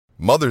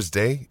Mother's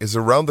Day is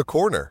around the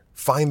corner.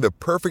 Find the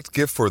perfect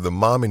gift for the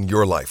mom in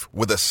your life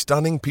with a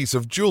stunning piece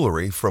of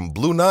jewelry from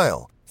Blue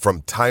Nile.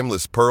 From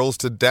timeless pearls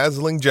to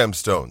dazzling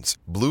gemstones,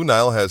 Blue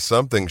Nile has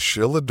something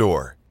she'll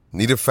adore.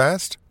 Need it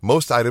fast?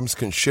 Most items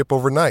can ship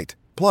overnight.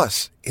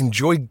 Plus,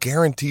 enjoy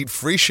guaranteed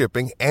free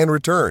shipping and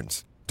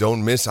returns.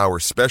 Don't miss our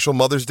special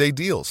Mother's Day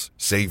deals.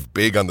 Save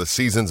big on the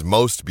season's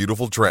most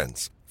beautiful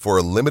trends. For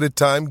a limited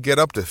time, get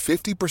up to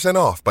 50%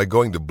 off by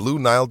going to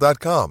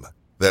BlueNile.com.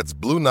 That's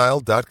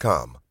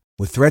BlueNile.com.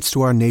 With threats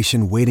to our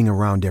nation waiting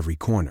around every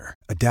corner,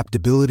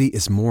 adaptability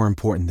is more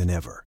important than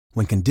ever.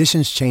 When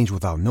conditions change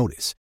without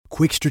notice,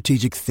 quick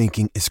strategic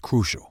thinking is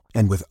crucial.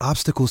 And with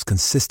obstacles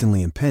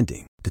consistently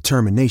impending,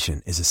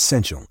 determination is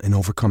essential in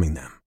overcoming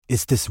them.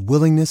 It's this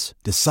willingness,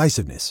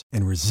 decisiveness,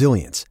 and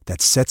resilience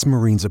that sets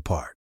Marines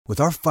apart. With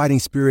our fighting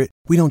spirit,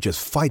 we don't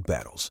just fight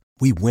battles,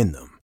 we win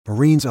them.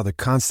 Marines are the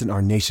constant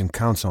our nation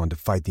counts on to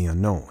fight the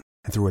unknown.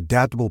 And through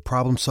adaptable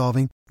problem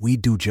solving, we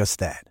do just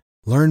that.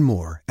 Learn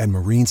more at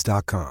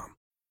marines.com.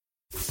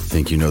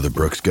 Think you know the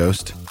Brooks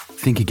Ghost?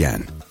 Think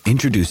again.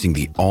 Introducing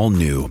the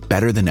all-new,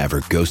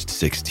 better-than-ever Ghost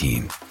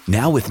 16.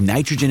 Now with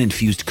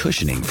nitrogen-infused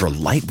cushioning for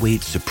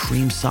lightweight,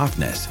 supreme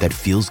softness that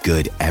feels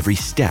good every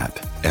step,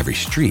 every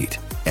street,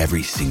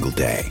 every single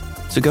day.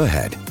 So go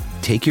ahead,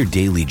 take your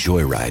daily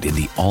joyride in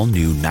the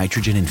all-new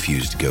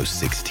nitrogen-infused Ghost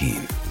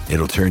 16.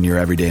 It'll turn your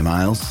everyday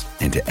miles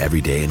into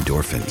everyday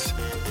endorphins.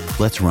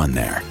 Let's run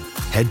there.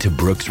 Head to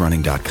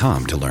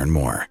brooksrunning.com to learn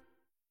more.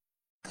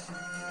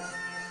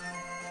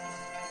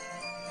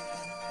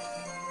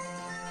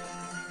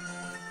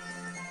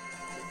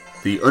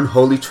 The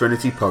Unholy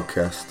Trinity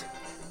Podcast.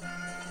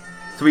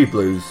 3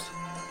 Blues,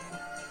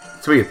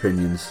 3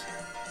 Opinions,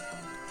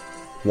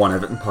 1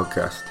 Everton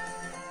Podcast.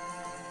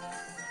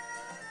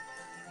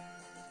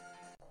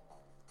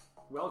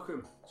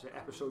 Welcome to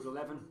episode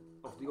 11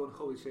 of the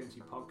Unholy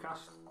Trinity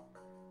Podcast,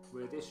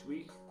 where this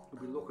week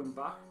we'll be looking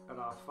back at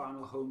our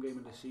final home game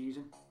of the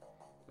season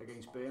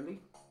against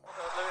Burnley.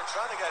 Lewin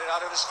trying to get it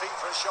out of his feet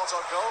for a shot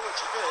on goal, which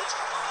he did.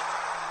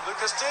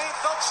 Lucas Dean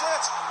thumps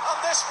it,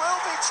 and this will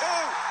be 2.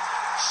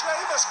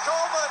 Seamus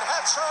Coleman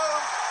heads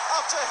home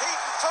after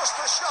Heaton tossed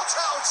the shot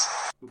out.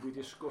 We'll be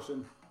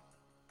discussing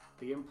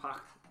the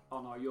impact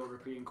on our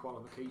European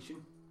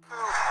qualification.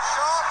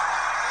 Shot,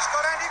 he's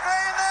got Andy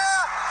Gray in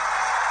there.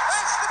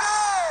 That's the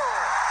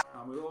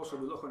goal. And we'll also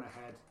be looking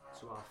ahead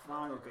to our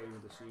final game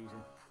of the season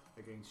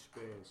against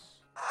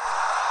Spurs.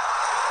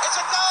 It's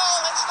a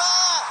goal, it's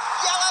there.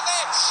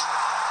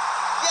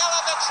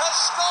 Jelavic has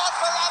scored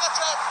for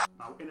Everton.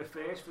 Now, in a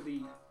first for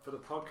the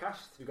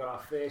podcast, we've got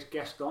our first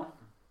guest on.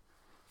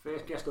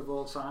 First guest of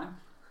all time.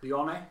 The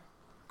honour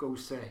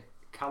goes to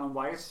Callum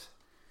Wyatt.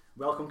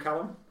 Welcome,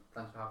 Callum.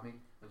 Thanks for having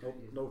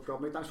me. No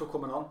problem, mate. Thanks for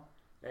coming on.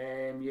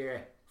 You're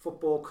a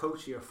football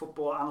coach, you're a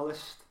football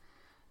analyst,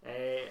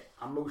 and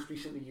most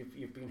recently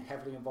you've been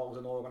heavily involved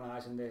in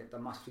organising the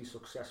massively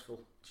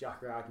successful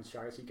Jack Ryden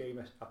charity game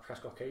at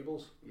Prescott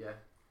Cables. Yeah,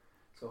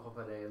 took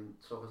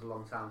us a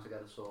long time to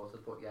get it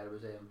sorted, but yeah, it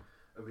was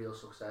a real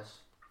success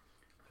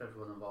for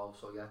everyone involved.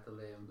 So yeah,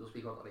 we'll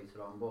speak about that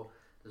later on, but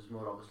there's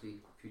more obviously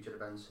future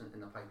events in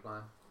the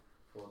pipeline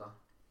for that.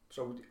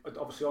 So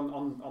obviously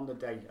on the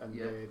day, and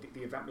yeah,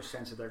 the event was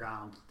centred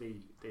around the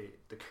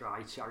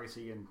Cry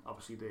charity, and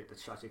obviously the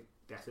tragic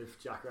death of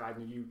Jack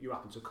Ryden. You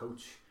happened to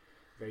coach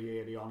very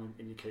early on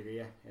in your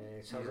career.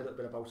 Tell us a little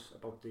bit about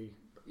the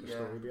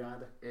story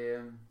behind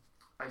it.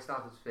 I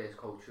started first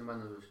coaching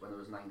when I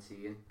was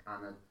 19, and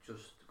I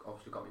just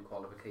obviously got my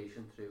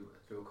qualification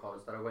through a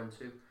college that I went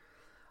to,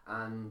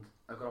 and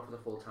I got offered a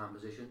full-time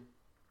position.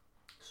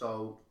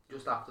 So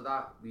just after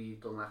that, we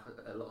done like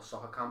a little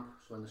soccer camp,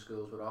 so when the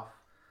schools were off,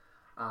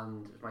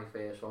 and it was my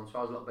first one, so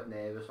I was a little bit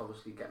nervous,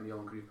 obviously getting my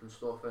own group and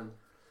stuff. And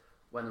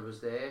when I was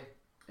there,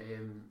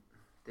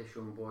 this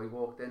young boy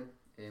walked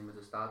in with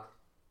his dad,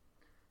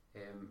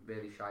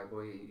 really shy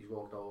boy. He's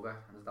walked over,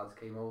 and his dad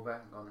came over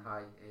and gone,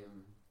 "Hi,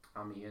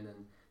 I'm Ian,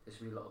 and this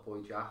is my little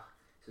boy Jack.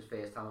 It's his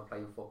first time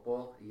playing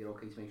football. Are you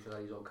okay to make sure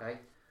that he's okay?"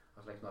 I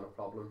was like, "Not a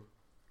problem."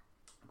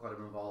 Got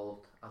him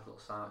involved, had a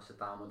little sit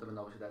down with him, and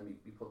obviously then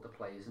we put the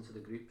players into the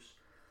groups.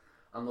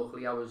 And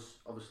luckily I was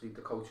obviously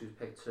the coach who was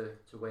picked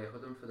to work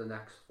with him for the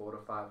next 4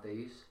 or 5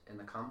 days in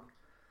the camp.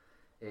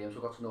 So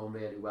I got to know him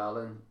really well,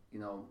 and you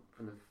know,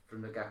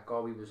 from the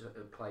get-go, he was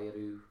a player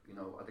who, you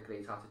know, had a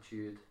great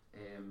attitude,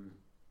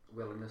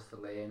 willingness to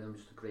learn, and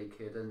just a great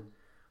kid, and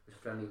was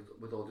friendly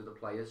with all the other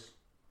players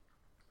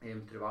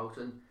throughout.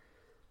 And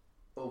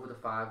over the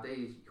 5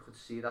 days, you could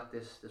see that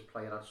this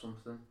player had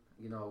something.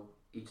 You know,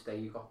 each day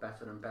he got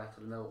better and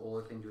better, and all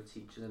the things you were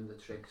teaching him, the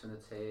tricks and the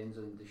turns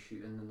and the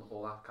shooting and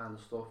all that kind of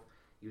stuff,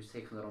 he was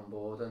taking it on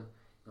board. And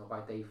you know,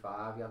 by day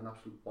 5, he had an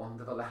absolute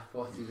wonder of a left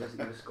foot. He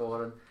was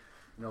scoring,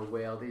 you know,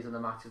 worldies in the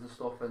matches and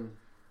stuff, and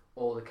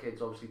all the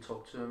kids obviously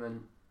took to him,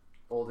 and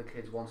all the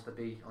kids wants to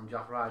be on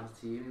Jack Ryden's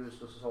team. He was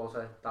just sort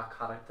of that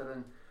character,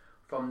 and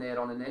from there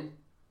on and in,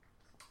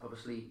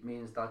 obviously me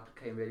and his dad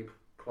became really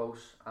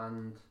close,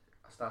 and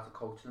I started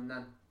coaching him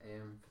then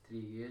for 3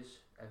 years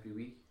every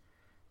week.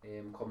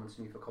 coming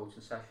to me for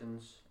coaching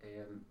sessions.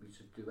 We used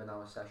to do an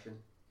hour session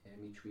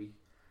each week.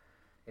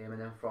 And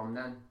then from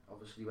then,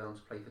 obviously went on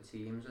to play for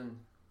teams, and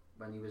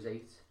when he was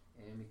 8,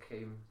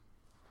 he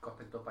got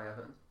picked up by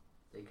Everton.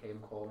 They came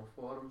calling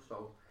for him,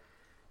 so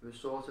it was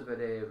sort of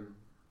a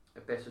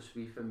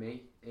bittersweet for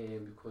me,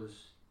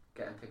 because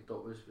getting picked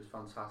up was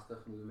fantastic,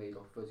 and we were made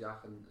up for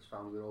Jack, and his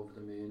family were over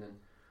the moon, and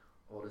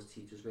all his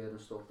teachers were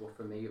and stuff. But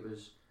for me,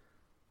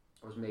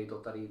 I was made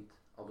up that he'd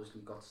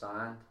obviously got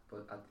signed,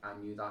 but I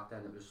knew that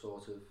then it was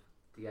sort of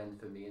the end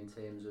for me in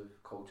terms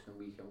of coaching him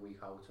week in, week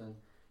out. And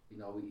you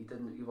know,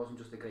 he wasn't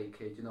just a great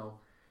kid, you know,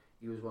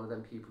 he was one of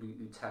them people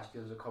who test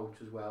you as a coach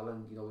as well,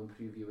 and you know,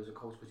 improve you as a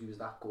coach, because he was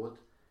that good.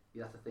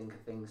 You have to think of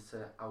things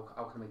to how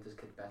can I make this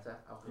kid better,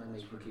 how can I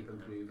make him keep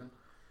improving.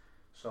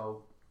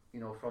 So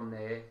you know, from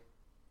there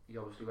he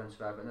obviously went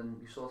to Everton,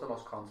 and we sort of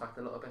lost contact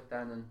a little bit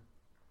then, and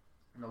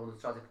you know, the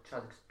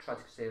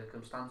tragic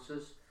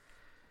circumstances.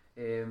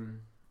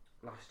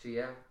 Last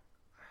year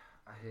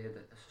I heard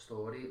a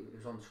story, it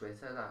was on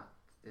Twitter, that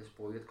this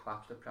boy had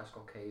collapsed at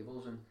Prescott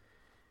Cables, and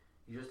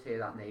you just hear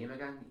that name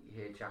again,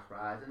 you hear Jack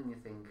Ryden, and you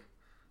think,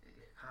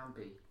 it can't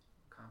be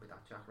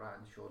that Jack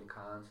Ryden, surely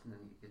can't. And then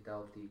you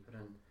delve deeper,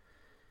 and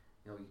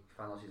you know, you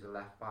find out he's a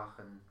left back,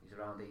 and he's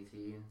around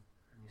 18,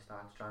 and you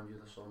start trying to do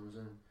the sums,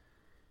 and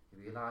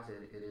you realise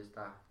it is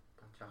that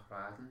Jack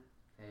Ryden.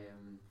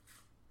 And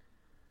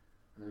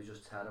it was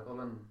just terrible,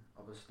 and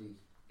obviously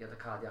he had a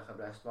cardiac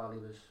arrest while he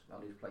was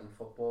playing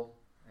football,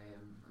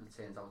 and it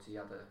turns out he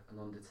had an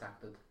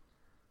undetected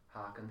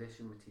heart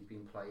condition which he'd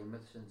been playing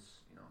with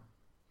since, you know,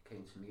 he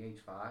came to me age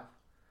 5.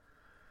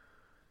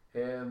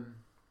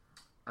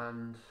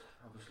 And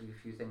obviously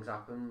a few things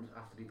happened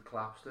after he'd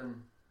collapsed,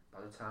 and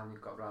by the time he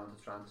got round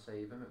to trying to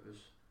save him, it was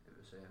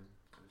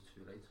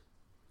too late.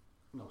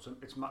 No, so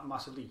it's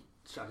massively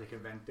tragic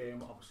event there,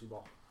 obviously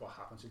what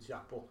happened to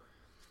Jack, but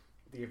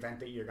the event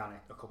that you ran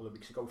a couple of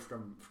weeks ago,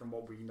 from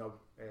what we know,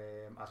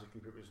 as a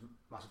group, it was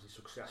massively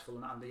successful,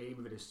 and the aim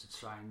of it is to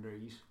try and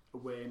raise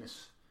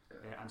awareness,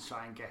 and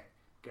try and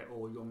get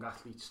all young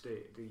athletes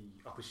the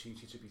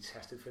opportunity to be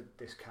tested for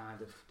these kind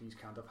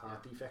of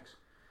heart defects.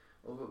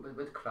 Well,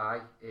 with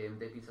Cry, they've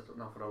been set up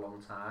now for a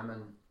long time,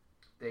 and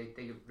they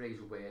raise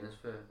awareness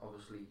for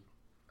obviously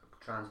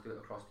trying to do it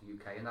across the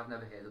UK, and I've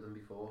never heard of them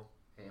before,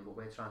 but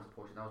we're trying to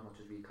push it now as much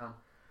as we can.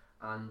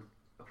 And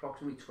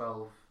approximately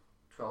 12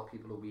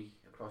 people a week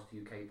across the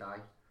UK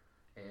die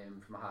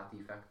from a heart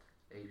defect,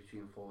 aged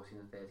between 14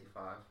 and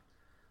 35.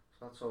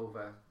 So that's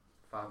over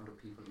 500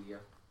 people a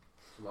year.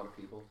 It's a lot of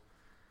people,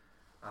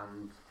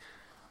 and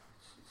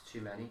it's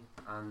too many.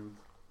 And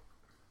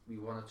we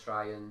want to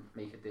try and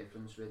make a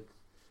difference with,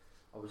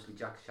 obviously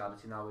Jack's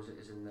charity now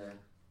is in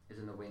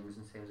the wings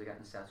in terms of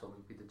getting set up.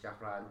 It'll be the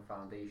Jack Ryden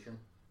Foundation,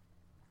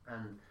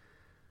 and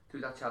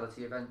through that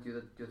charity event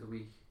the other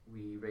week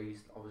we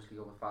raised obviously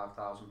over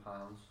 £5,000.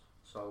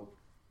 So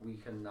we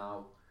can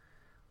now,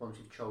 once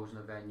we've chosen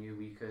a venue,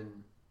 we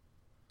can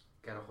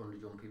get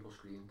 100 young people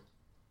screened.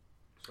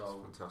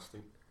 So that's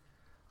fantastic.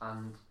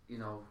 And you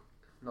know,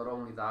 not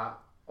only that,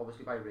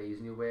 obviously by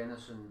raising the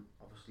awareness and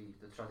obviously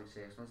the tragic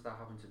circumstances that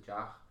happened to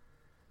Jack,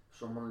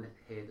 someone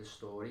heard the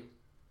story,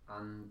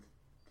 and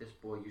this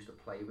boy used to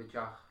play with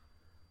Jack,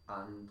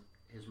 and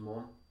his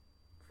mum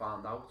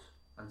found out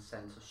and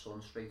sent her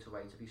son straight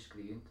away to be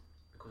screened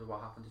because of what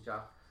happened to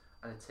Jack,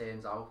 and it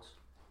turns out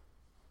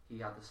he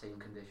had the same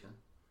condition.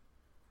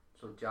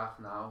 So Jack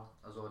now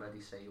has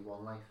already saved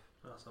one life.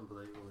 That's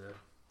unbelievable, yeah.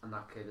 And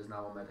that kid is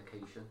now on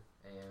medication.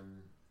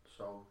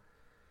 So,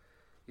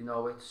 you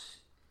know, it's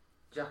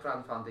Jack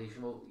Ryden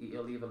Foundation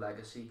he'll leave a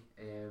legacy,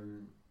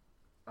 and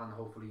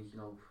hopefully, you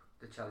know,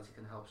 the charity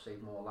can help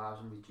save more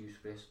lives and reduce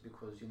risk,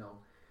 because, you know,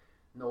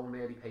 no one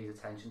really pays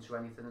attention to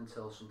anything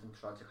until something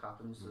tragic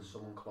happens to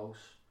someone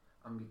close,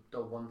 and we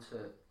don't want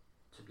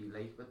to be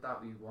late with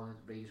that. We want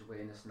to raise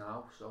awareness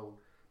now so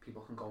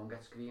people can go and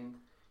get screened.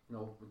 You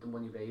know, with the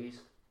money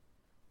raised,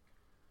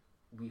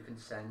 we can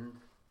send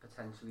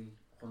potentially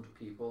 100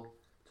 people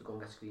to go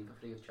and get screened for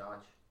free of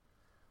charge,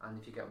 and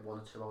if you get 1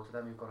 or 2 out of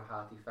them who've got a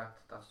heart defect,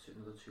 that's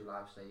another 2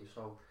 lives saved.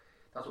 So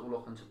that's what we're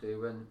looking to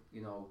do, and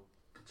you know,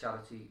 the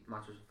charity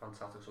match was a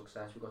fantastic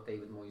success. We've got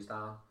David Moyes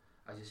down,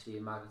 as you see,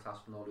 Margaret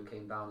Aspinall who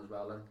came down as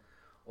well, and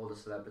all the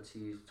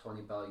celebrities,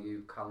 Tony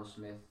Bellew, Callum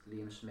Smith,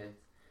 Liam Smith,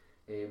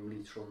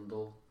 Lee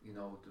Trundle. You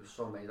know, there were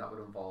so many that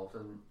were involved,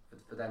 and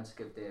for them to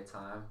give their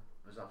time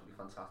was absolutely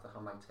fantastic.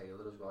 And Mike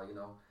Taylor as well, you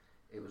know,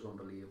 it was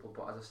unbelievable.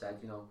 But as I said,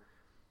 you know,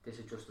 this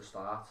is just the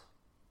start,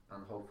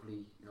 and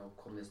hopefully, you know,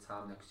 come this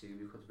time next year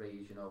we could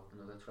raise, you know,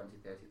 another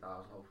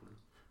 20,000-30,000 hopefully.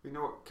 You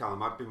know what,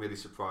 Callum, I've been really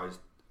surprised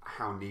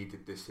how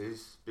needed this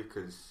is,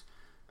 because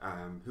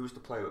who was the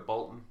player at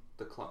Bolton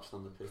that collapsed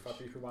on the pitch?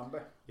 Fabio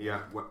Mwamba.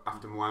 Yeah,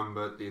 after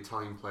Mwamba, the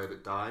Italian player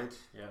that died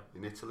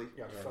in Italy.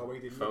 Yeah, Foe,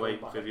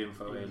 Vivian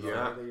Foe.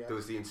 Yeah, there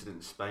was the incident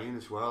in Spain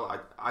as well.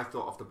 I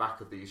thought off the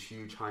back of these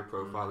huge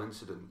high-profile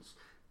incidents,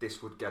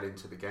 this would get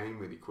into the game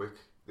really quick,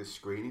 this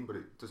screening, but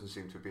it doesn't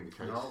seem to have been the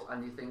case. No,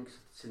 and you think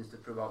since the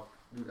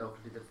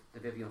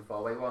Vivian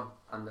Foe one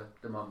and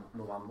the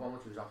Mwamba one,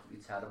 which was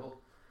absolutely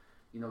terrible,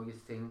 you know, you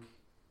think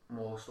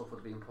more stuff would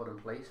have been put in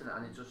place, and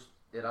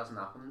it hasn't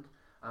happened.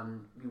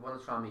 And we want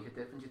to try and make a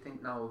difference. You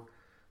think now of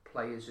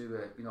players who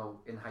are, you know,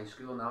 in high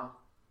school now,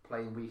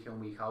 playing week in,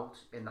 week out,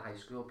 in the high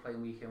school,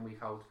 playing week in,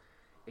 week out,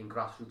 in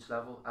grassroots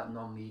level, at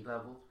non-league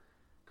level.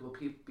 There will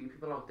be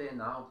people out there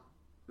now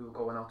who are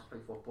going out to play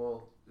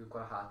football who've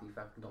got a heart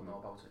defect and don't know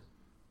about it.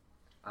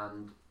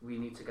 And we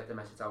need to get the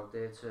message out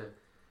there to,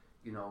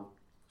 you know,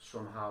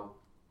 somehow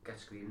get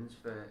screenings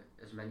for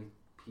as many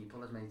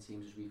people, as many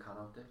teams as we can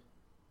out there.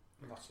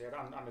 That's it,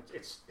 and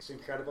it's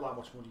incredible how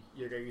much money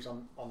you raise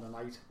on the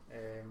night.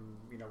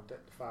 You know, the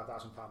 £5,000,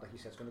 like you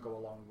said, is going to go a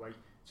long way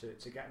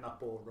to getting that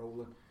ball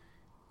rolling.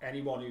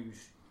 Anyone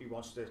who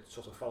wants to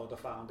sort of follow the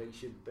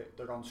foundation,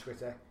 they're on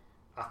Twitter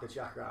at the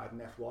Jack Ryden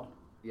F1.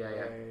 Yeah.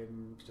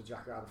 The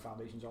Jack Ryden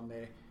Foundation's on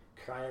there.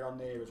 Cryer on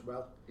there as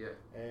well. Yeah.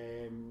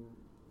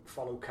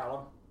 Follow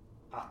Callum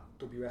at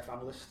WF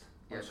Analyst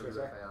on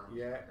Twitter.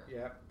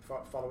 Yeah.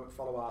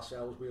 Follow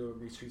ourselves. We'll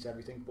retweet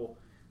everything. But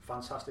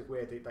fantastic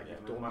way that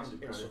you've done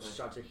in such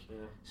tragic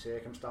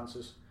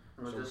circumstances.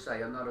 And I'll just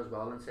say on that as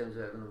well, in terms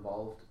of everyone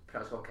involved,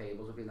 Prescott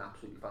Cables have been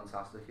absolutely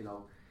fantastic. You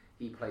know,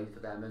 he played for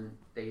them and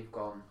they've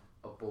gone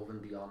above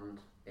and beyond.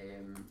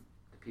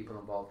 The people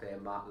involved there,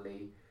 Matt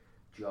Lee,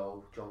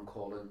 Joe, John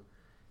Cullen,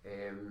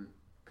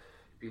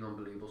 been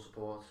unbelievable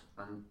support,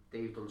 and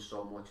they've done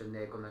so much, and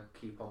they're going to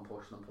keep on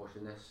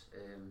pushing this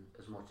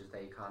as much as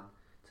they can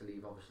to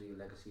leave obviously a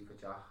legacy for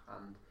Jack.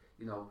 And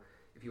you know,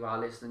 if you are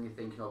listening, you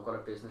think, you know, I've got a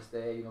business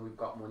there, you know, we've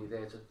got money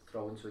there to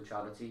throw into a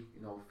charity,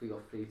 you know, feel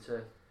free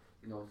to,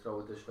 you know, throw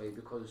it this way,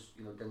 because,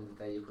 you know, at the end of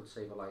the day you could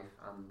save a life,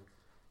 and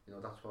you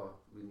know, that's what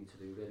we need to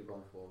do really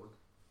going forward.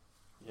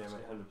 Yeah,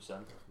 mate,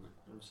 100%,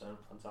 100%,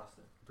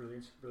 fantastic.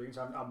 Brilliant.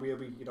 And we'll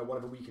be, you know,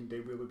 whatever we can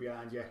do, we'll be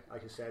behind you.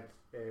 Like I said,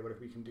 whatever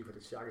we can do for the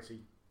charity.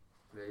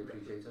 Really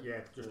appreciate it.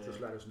 Yeah, just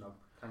let us know.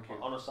 Thank you.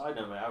 On a side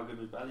note, mate, how good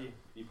was Belly?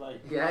 He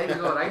played? Yeah, he was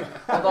alright.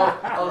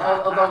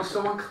 although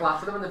someone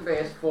clattered him in the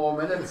first 4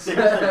 minutes,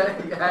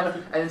 yeah,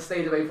 and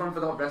stayed away from him for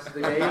the rest of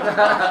the game.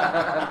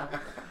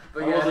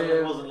 But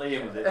yeah, wasn't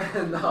Liam, was it?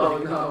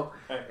 No.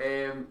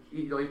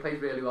 You know, he played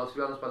really well. To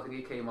be honest, but I think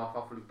he came off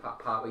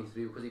part way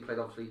through, because he played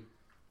obviously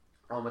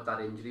on with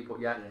that injury. But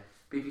yeah.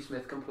 Beefy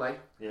Smith can play.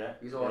 Yeah,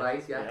 he's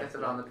alright. Yeah, gets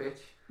around the pitch.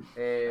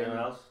 Anyone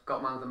else?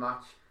 Got man of the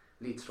match.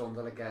 Leeds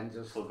Trundle again,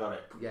 just still got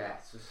it. Yeah,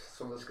 it's just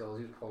some of the skills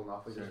he was pulling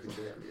off was just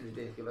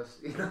ridiculous,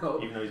 you know.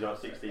 Even though he's about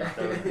 16,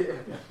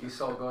 he's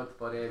so good.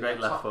 But great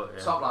left foot,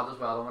 top lad as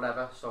well and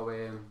whatever. So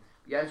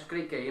yeah, it's a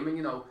great game, and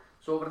you know,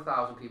 it's over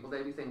 1,000 people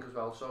there, we think, as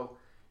well. So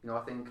you know,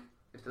 I think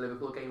if the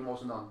Liverpool game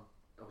wasn't on,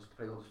 obviously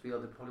played on the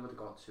field, they probably would have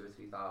got 2,000 or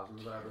 3,000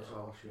 or whatever.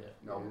 So you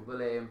know, we'll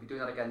be doing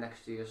that again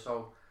next year.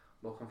 So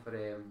looking for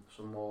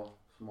some more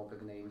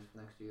big names for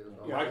next year as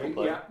well.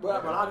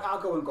 Well,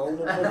 I'll go and goal.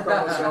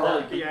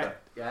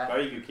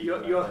 Very good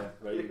keeper.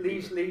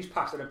 Lee's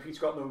past it, and Pete's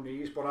got no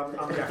knees, but I'm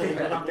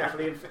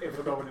definitely in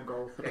for going and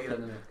goal. Get it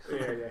in the mix.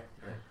 Yeah.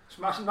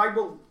 Smashing, right?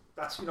 Well,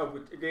 that's, you know,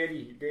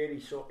 really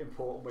so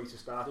important way to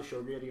start the show.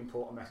 Really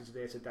important message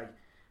there today.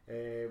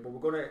 But we're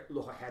going to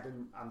look ahead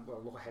and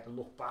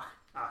look back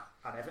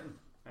at Everton,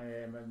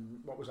 and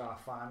what was our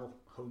final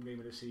home game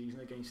of the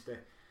season against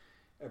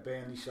a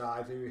Burnley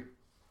side who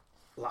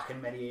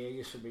lacking many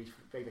areas for me,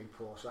 very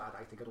poor side.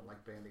 I think I don't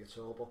like Burnley at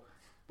all,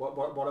 but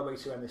what a way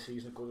to end the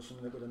season of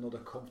Goodison with another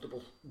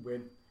comfortable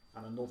win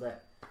and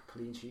another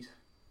clean sheet.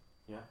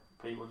 Yeah,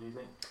 Pete, what do you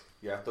think?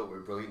 Yeah, I thought we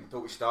were brilliant. I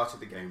thought we started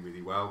the game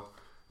really well,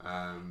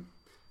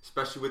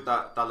 especially with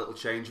that little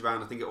change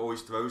around. I think it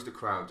always throws the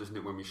crowd, doesn't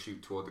it, when we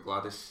shoot toward the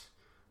Gladys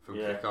from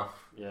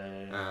kick-off.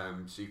 Yeah.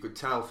 So you could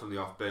tell from the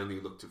off, Burnley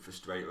looked to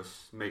frustrate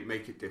us,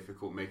 make it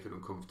difficult, make it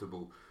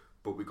uncomfortable,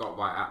 but we got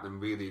right at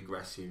them, really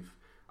aggressive.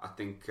 I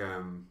think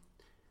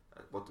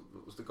what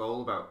was the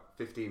goal, about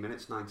 15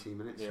 minutes, 19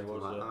 minutes,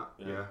 something like that.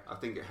 Yeah, I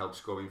think it helped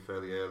scoring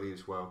fairly early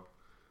as well.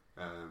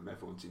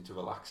 Everyone seemed to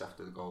relax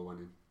after the goal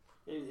went in.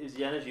 It was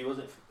the energy,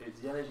 wasn't it?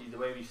 It's the energy. The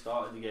way we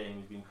started the game,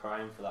 we've been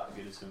crying for that at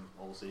Goodison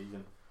all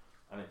season,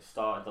 and it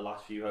started the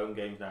last few home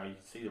games. Now you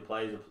can see the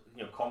players.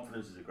 You know,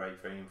 confidence is a great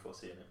training for us,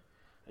 isn't it?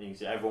 And you can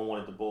see everyone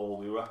wanted the ball.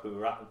 We were up.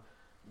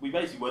 We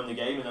basically won the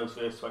game in those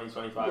first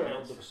 20-25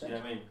 minutes. 100%. You know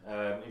what I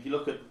mean? If you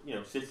look at, you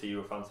know, City, who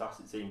are a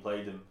fantastic team,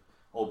 played them,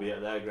 albeit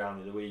at their ground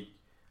the other week,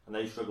 and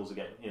they struggle to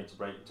get, you know, to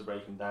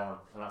break them down,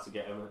 and that's to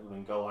get them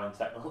in goal line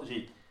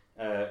technology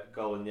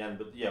goal in the end.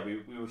 But yeah,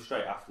 we were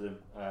straight after them,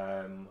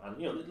 and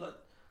you know,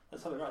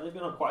 let's have it right. They've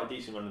been on quite a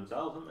decent run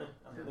themselves, haven't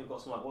they? I think they've got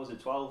something like, what was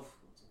it, 12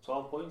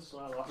 points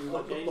last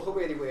game. Look at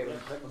where they were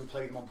when we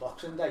played them on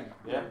Boxing Day.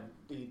 Yeah.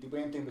 They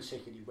weren't doing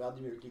particularly well.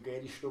 They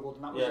really struggled,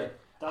 and that was it.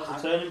 That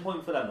was a turning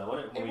point for them, though,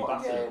 wasn't it?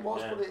 It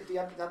was, but they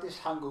had this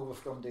hangover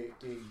from the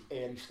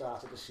early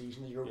start of the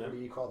season, the Europa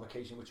League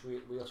qualification, which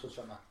we'll touch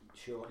on that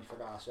shortly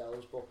for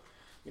ourselves. But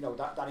you know,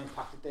 that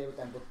impacted there with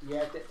them. But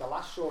yeah, the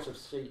last sort of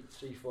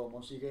 3-4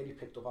 months, they really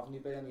picked up, haven't they,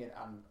 Burnley,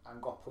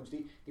 and got points.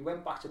 They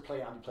went back to play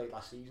how they played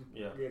last season.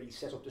 Yeah. Really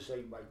set up the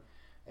same way.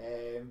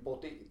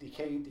 But they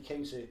came to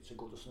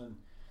Goodison,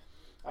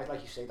 and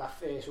like you say, that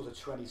first sort of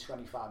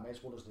 20-25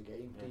 minutes won us the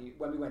game.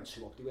 When we went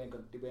 2 up, they weren't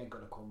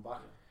going to come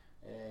back.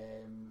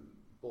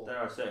 But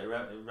dare I say,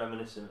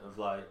 reminiscent of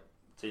like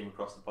team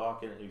across the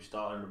park, innit, who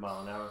start 100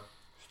 mile an hour.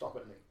 Stop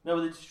it, Lee. No,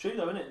 but it's true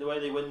though, isn't it? The way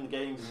they win the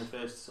games in the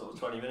first sort of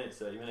 20 minutes,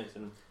 30 minutes,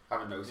 and I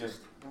haven't noticed.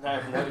 I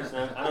haven't noticed.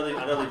 No. I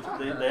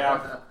know they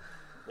have.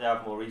 They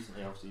have more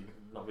recently, obviously,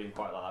 not been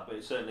quite like that.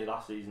 But certainly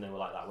last season they were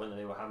like that when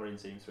they were hammering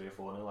teams 3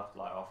 or 4-0 after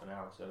like half an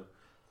hour. So,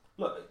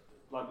 look,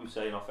 like we were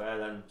saying off air,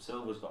 then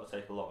Silva's got to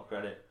take a lot of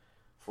credit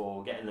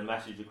for getting the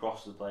message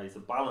across to the players.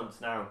 The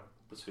balance now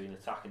between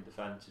attack and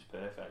defence is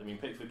perfect. I mean,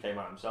 Pickford came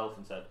out himself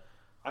and said,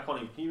 "I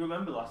can't even." Can you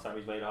remember the last time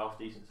he's made a half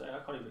decent save? I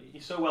can't even.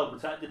 He's so well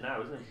protected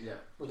now, isn't he? Yeah.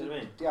 Well, you know what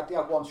I mean? They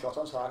had one shot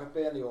on target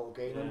Burnley all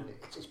game, and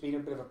it's been a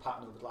bit of a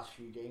pattern over the last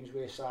few games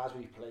where sides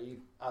we've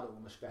played at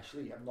home,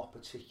 especially, have not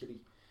particularly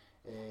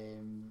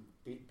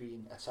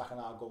been attacking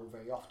our goal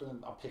very often.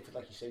 And Pickford,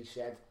 like you say,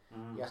 said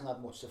he hasn't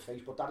had much to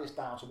face, but that is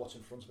down to what's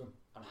in front of him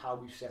and how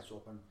we've set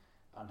up and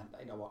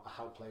you know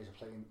how players are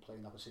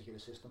playing that particular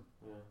system.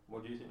 Yeah.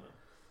 What do you think, mate?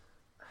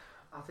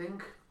 I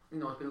think, you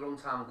know, it's been a long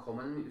time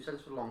coming. We've said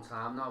this for a long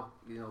time now.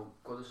 You know,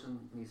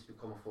 Goodison needs to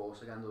become a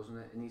force again, doesn't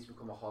it? It needs to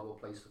become a horrible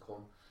place to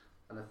come.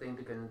 And I think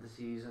beginning of the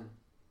season,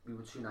 we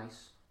were too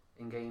nice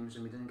in games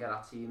and we didn't get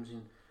our teams.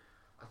 And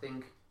I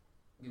think,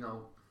 you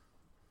know,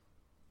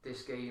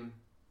 this game,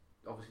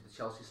 obviously the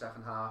Chelsea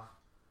second half,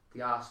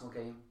 the Arsenal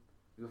game,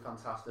 we were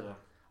fantastic. Yeah.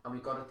 And we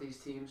got at these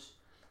teams.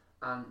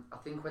 And I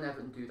think when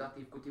Everton do that,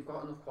 they've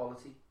got enough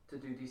quality to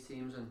do these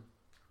teams. And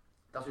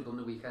that's what we've done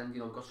the weekend.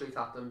 You know, we got straight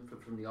at them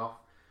from the off.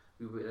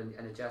 We were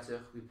energetic.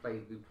 We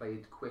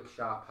played quick,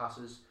 sharp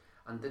passes,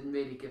 and didn't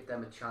really give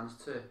them a chance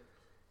to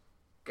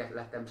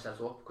let them set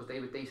up, because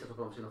they set up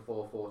obviously in a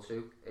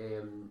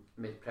 4-4-2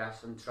 mid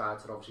press and tried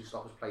to obviously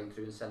stop us playing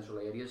through in central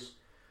areas.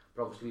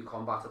 But obviously we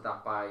combated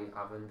that by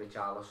having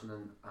Richarlison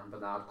and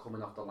Bernard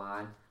coming off the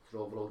line to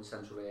overload the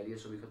central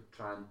areas, so we could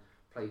try and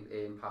play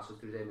passes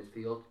through their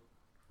midfield,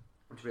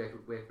 which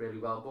worked really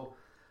well.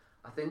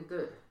 But I think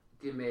that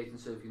the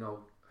emergence of, you know,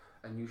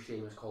 a new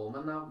Seamus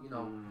Coleman now, you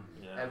know,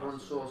 everyone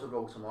sort of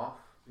wrote him off,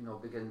 you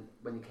know,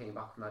 when he came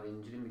back from that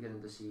injury in the beginning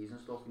of the season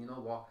and stuff. And you know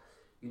what?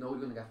 You know what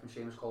you're going to get from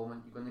Seamus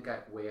Coleman. You're going to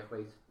get work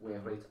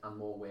rate, and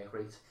more work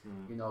rate.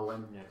 You know,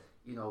 and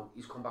you know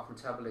he's come back from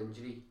terrible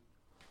injury,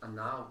 and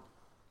now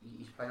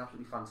he's playing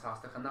absolutely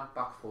fantastic. And that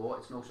back four,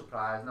 it's no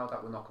surprise now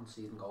that we're not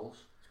conceding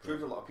goals. He's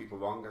proved a lot of people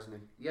wrong, hasn't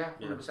he? Yeah,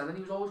 100%. And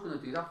he was always going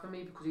to do that for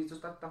me, because he's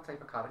just that type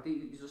of character.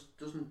 He just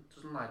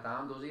doesn't lie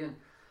down, does he? And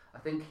I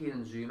think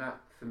Kieran Zuma,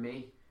 for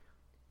me,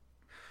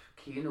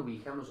 Kieran the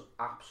weekend was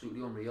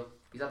absolutely unreal.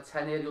 He's had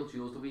 10 aerial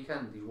duels the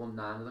weekend. He's won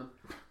 9 of them.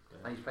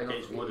 And he's playing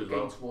against Wood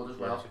as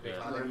well. You know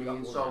what I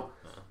mean? So,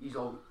 you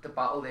know, the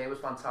battle there was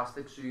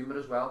fantastic. Zuma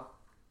as well.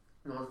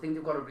 You know, I think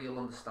they've got a real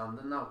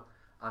understanding now,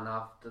 and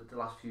after the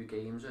last few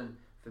games, and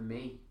for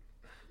me,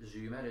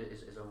 Zuma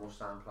is a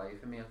must-sign player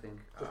for me, I think.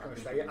 Just going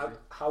to say,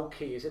 how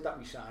key is it that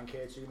we sign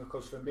Kurt Zuma?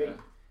 Because for me,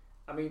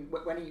 I mean,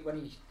 when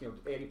he, you know,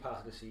 early part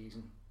of the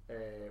season,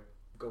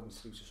 going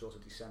through to sort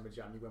of December,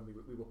 January, when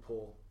we were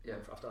poor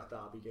after that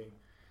derby game,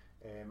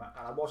 and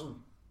I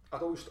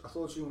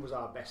thought Zuma was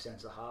our best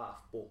centre half,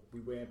 but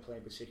we weren't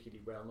playing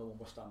particularly well. No one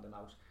was standing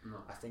out. No.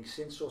 I think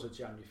since sort of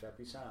January,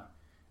 February time,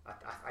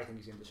 I think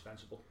he's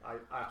indispensable. I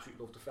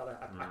absolutely love the fella.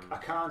 I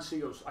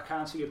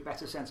can't see a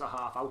better centre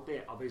half out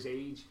there of his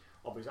age,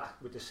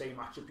 with the same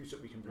attributes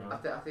that we can bring.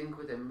 I think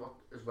with him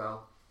as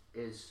well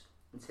is,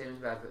 in terms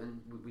of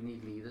Everton, we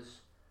need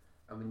leaders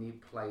and we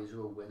need players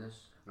who are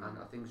winners, and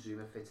I think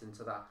Zuma fits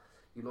into that.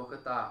 You look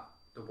at that,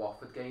 the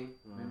Watford game,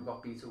 we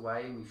got beat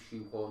away and we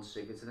shoehorned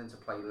Sigurdsson in to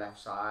play left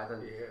side,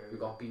 and we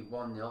got beat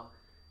 1-0.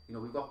 You know,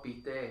 we got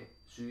beat there.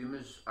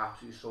 Zuma's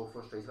absolutely so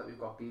frustrated that we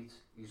got beat.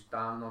 He's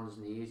down on his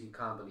knees, he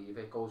can't believe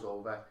it. Goes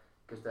over,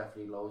 gives the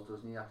referee lows,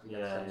 doesn't he? Actually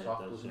gets sent off,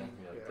 doesn't he?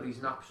 Yeah. But he's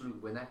an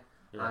absolute winner.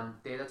 Yeah. And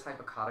they're the type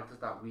of characters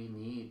that we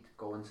need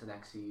going to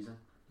next season,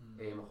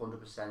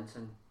 100%.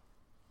 And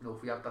you know,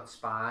 if we have that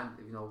spine,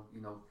 you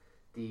know,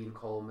 Dean,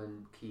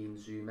 Coleman, Keane,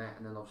 Zuma,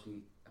 and then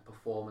obviously a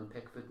performing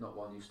Pickford, not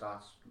one who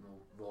starts, you know,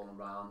 rolling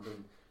around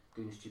and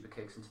doing stupid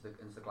kicks into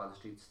the Gladys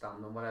Street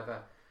stand and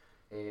whatever,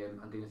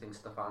 and doing things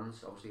to the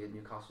fans. Obviously at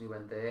Newcastle we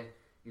went there.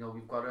 You know,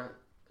 we've got a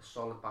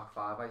solid back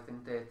five, I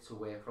think, there to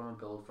work from and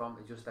build from.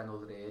 It's just then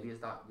other areas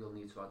that we'll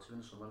need to add to in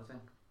the summer, I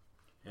think.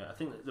 Yeah, I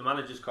think the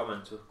manager's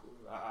comment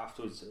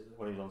afterwards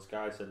when he was on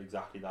Sky said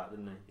exactly that,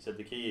 didn't he? He said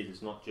the key is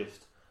it's not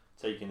just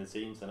taking the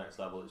team to the next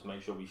level, it's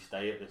make sure we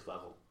stay at this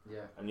level.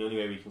 Yeah. And the only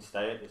way we can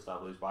stay at this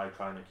level is by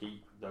trying to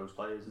keep those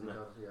players, isn't it?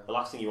 Yeah. The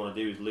last thing you want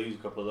to do is lose a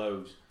couple of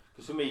those.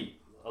 Because for me,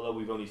 although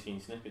we've only seen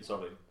snippets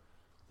of him,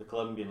 the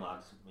Colombian lad,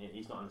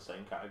 he's not in the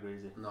same category,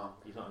 is he? No.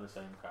 He's not in the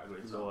same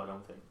category at all, I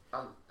don't think.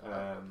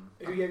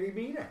 Yerry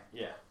Mina?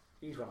 Yeah.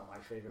 He's one of my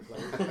favourite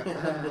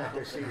players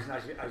this season,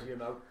 as you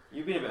know.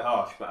 You've been a bit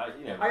harsh, but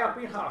you know. I have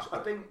been harsh. I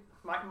think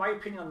my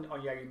opinion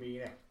on Yerry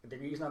Mina, the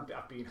reason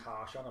I've been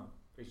harsh on him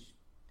is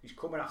he's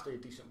coming after a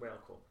decent World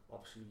Cup.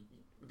 Obviously,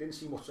 we didn't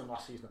see much of him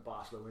last season at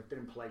Barcelona. He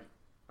didn't play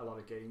a lot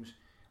of games.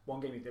 One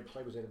game he did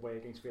play was away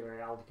against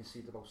Villarreal. He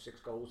conceded about 6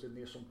 goals, didn't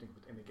he, or something,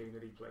 in the game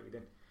that he played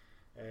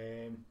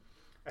in.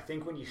 I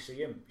think when you see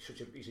him,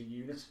 he's a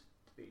unit.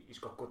 he's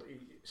got good.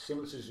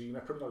 Similar to Zuma,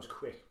 probably not as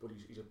quick, but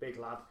he's a big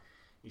lad.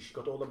 He's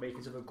got all the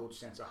makings of a good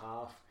centre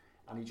half,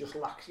 and he just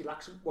lacks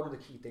one of the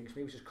key things.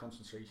 Maybe it's just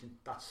concentration.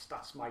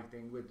 That's my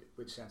thing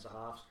with centre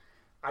halves.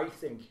 I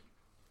think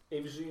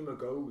if Zuma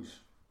goes,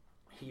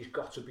 he's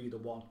got to be the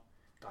one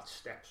that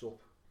steps up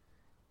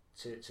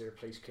to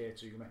replace Kurt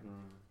Zuma.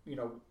 You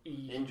know,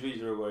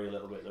 injuries are a worry a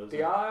little bit, though.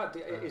 They are.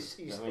 His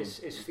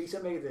feet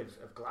are made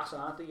of glass,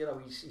 aren't they? You know,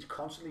 he's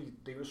constantly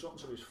doing something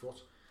to his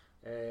foot.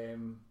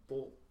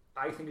 But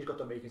I think he's got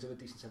the makings of a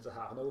decent centre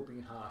half. I know we're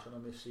being harsh on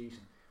him this season,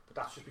 but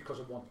that's just because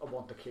I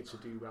want the kid to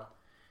do well,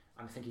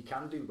 and I think he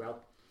can do well.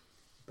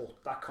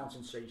 But that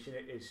concentration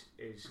is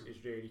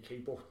really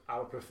key. But I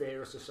would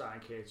prefer us to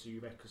sign Kurt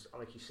Zuma because,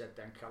 like you said,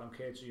 then Callum,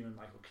 Kurt Zuma and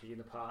Michael Keane,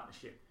 the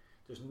partnership.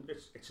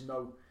 It's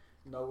no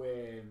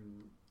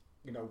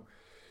you know,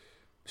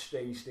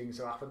 strange things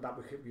that happen that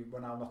we're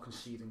now not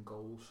conceding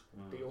goals.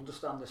 They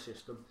understand the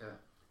system. Yeah.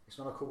 It's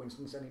not a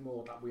coincidence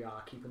anymore that we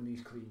are keeping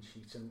these clean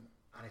sheets, and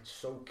it's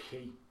so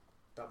key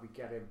that we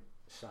get him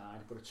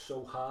signed. But it's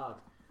so hard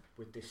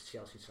with this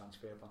Chelsea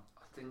transfer ban.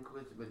 I think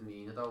with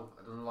Mina though,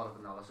 I've done a lot of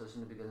analysis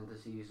in the beginning of the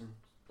season,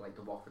 like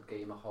the Watford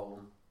game at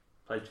home.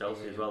 Played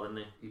Chelsea as well, didn't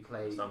he? He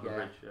played Stamford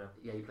Bridge,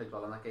 yeah, he played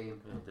well in that game.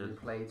 Yeah, he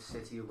played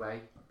City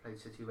away,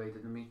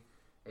 didn't he?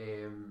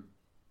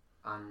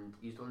 And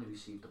he's only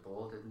received the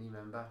ball, didn't he?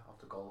 Remember, off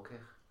the goal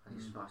kick, and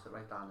he smashed it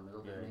right down the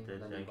middle, didn't he?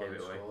 Did, and then he gave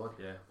it away. Scored.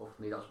 Yeah. But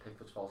for me, that was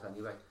Pickford's fault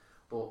anyway.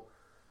 But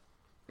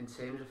in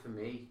terms of, for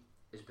me,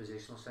 his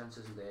positional sense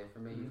isn't there for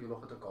me. If you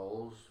look at the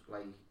goals,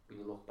 like when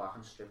you look back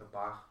and strip it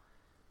back,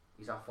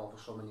 he's at fault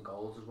for so many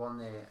goals. There's one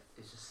there,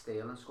 it's just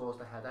Sterling scores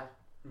the header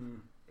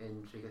in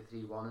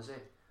 3-1, is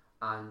it?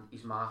 And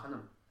he's marking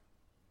him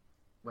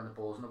when the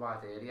ball's in the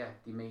wide area.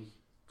 They make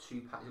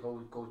two passes, he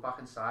goes back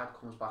inside,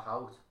 comes back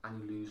out,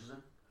 and he loses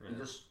him. Yeah.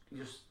 He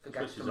just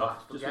forgets to match,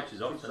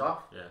 switches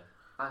off. Yeah.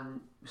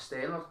 And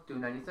Sterling not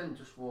doing anything,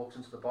 just walks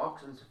into the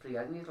box and it's a free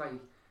head, and he's like,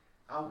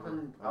 how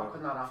can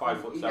that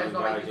happen? He's not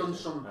like he's done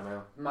some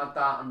mad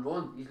dart and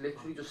run. He's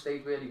literally just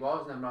stayed where he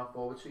was and then ran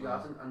forward 2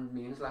 yards and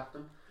Means left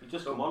him. He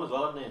just come on as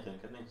well, hadn't he? I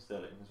think, hadn't he,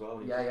 Sterling as well?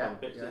 He just came a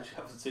bit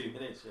after 2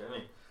 minutes. You know what I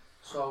mean?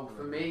 So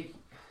for me,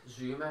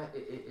 Zuma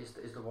is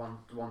the one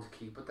to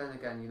keep. But then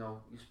again, you know,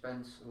 you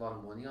spent a lot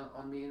of money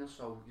on Mina,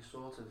 so you're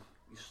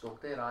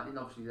stuck there, aren't you? And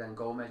obviously then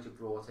Gomez you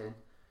brought in.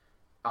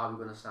 Are we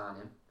going to sign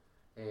him?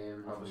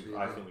 Obviously,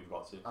 I think we've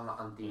got to.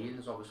 And Dean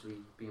has obviously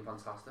been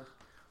fantastic.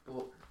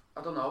 But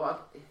I don't know.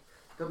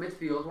 The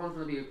midfield one's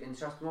going to be an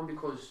interesting one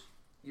because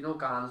you know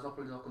Garner's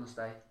probably not going to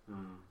stay.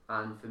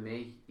 And for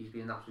me, he's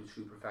been an absolute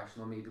true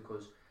professional. Me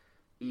because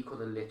he could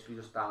have literally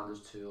just downed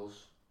his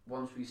tools.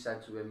 Once we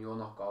said to him, "You're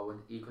not going,"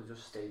 he could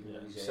just stay in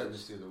his reserves. Said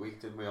this the other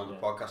week, didn't we, on the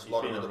podcast? A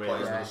lot of the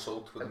players were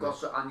sulked with him.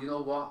 And you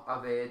know what?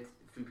 I've heard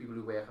through people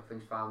who work at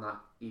Finch found that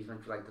he's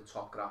meant to be like the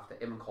top grafter.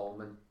 Him and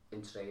Coleman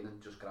in training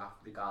just graft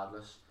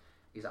regardless.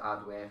 He's a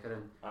hard worker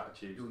and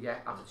attitude.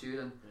 Attitude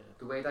and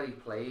the way that he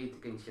played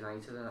against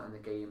United and the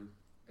game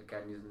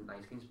again the other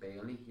night against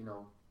Burnley, you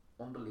know,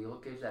 unbelievable.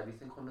 Gives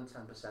everything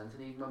 110%.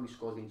 And even when we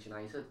scored against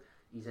United,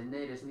 he's in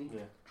there, isn't he?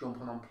 Yeah.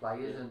 Jumping on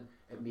players and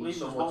it means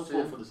so much. He was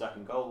responsible for the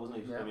second goal,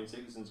 wasn't he? Yeah. I mean,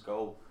 Sigurdsson's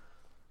goal.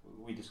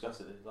 We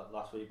discussed it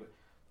last week, but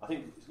I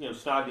think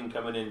Snyder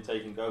coming in,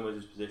 taking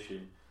Gomez's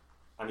position.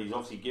 And he's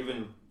obviously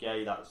given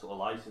Gay that sort of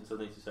license,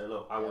 doesn't he, to say,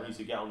 look, I want you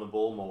to get on the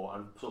ball more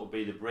and sort of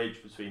be the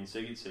bridge between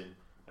Sigurdsson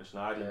and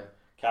Schneider.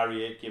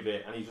 Carry it, give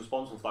it, and he's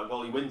responsible for that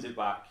goal. He wins it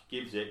back,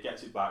 gives it,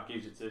 gets it back,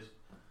 gives it to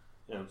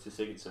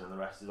Sigurdsson, and the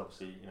rest is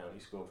obviously, he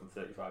scored from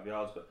 35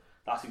 yards. But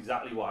that's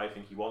exactly what I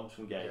think he wants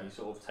from Gay. He's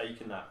sort of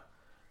taken that.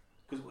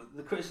 Because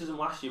the criticism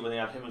last year when they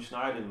had him and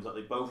Schneider was that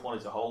they both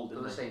wanted to hold,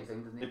 didn't they? The same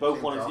thing, didn't they? They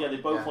both wanted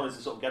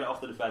to sort of get it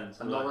off the defence.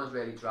 And no one's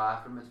really dry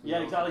from it. Yeah,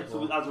 exactly.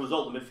 So as a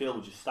result, the midfield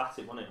was just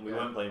static, wasn't it? And we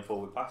weren't playing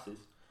forward passes.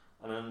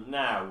 And then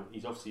now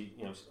he's obviously,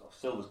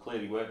 Silva's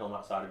clearly working on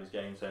that side of his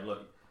game, saying,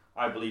 look,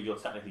 I believe you're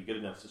technically good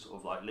enough to sort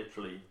of like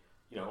literally,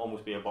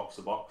 almost be a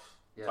box-to-box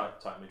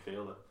type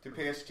midfielder. Did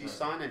PSG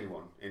sign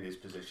anyone in his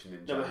position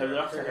in January?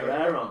 No, but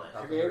Herrera on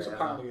there. Herrera's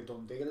apparently a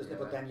done deal, isn't it?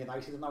 But then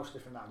United are now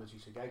sniffing around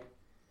the Gay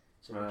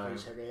to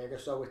replace Herrera.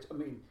 So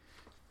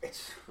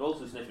it's... They're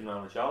also sniffing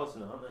around the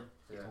Charlton, aren't they?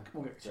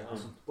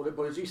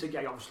 But as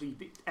Gay, obviously,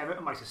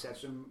 Everton might have said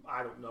to him,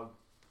 I don't know,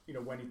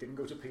 when he didn't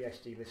go to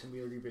PSG, listen,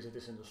 we'll revisit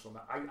this in the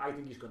summer. I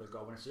think he's going to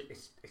go, and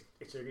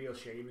it's a real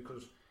shame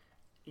because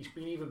he's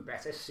been even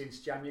better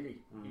since January.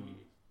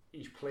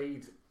 He's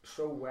played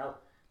so well.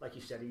 Like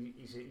you said,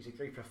 he's a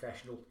great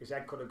professional. His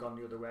head could have gone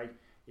the other way.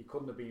 He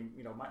couldn't have been,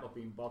 might not have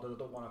been bothered. I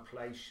don't want to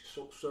play.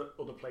 So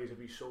other players would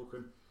be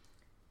sulking.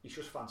 He's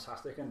just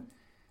fantastic. And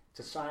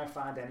to try and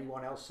find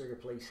anyone else to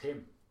replace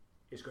him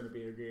is going to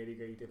be a really,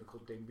 really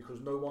difficult thing because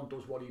no one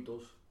does what he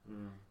does.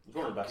 He's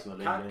one of the best in the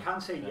league.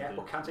 Kante,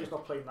 but Kante's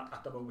not playing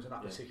at the moment in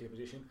that particular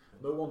position.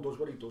 No one does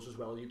what he does as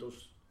well as he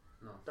does.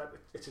 No.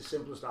 It's as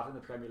simple as that in the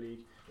Premier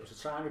League. So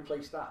to try and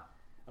replace that,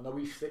 I know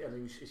is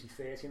he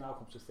 30 now?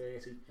 Comes to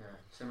 30. Yeah,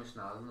 same with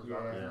Snarden as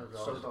well.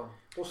 So,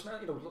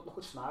 look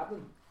at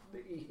Snarden.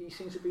 he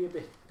seems to be a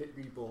bit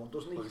reborn,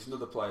 doesn't he? Well, he's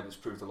another player that's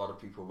proved a lot of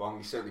people wrong.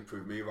 He certainly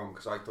proved me wrong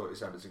because I thought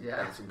his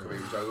Everton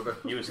career was over.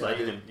 You were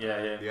slating him,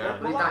 yeah.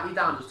 But he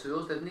downed his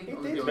tools, didn't he? He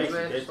did.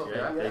 Basically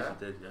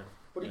did.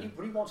 But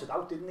he wanted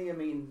out, didn't he? I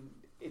mean,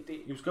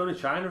 he was going to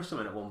China or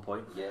something at one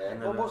point. Yeah,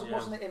 well,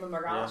 wasn't it him and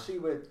Marassi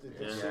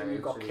who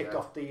got kicked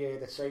off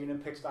the training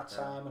pitch that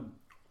time and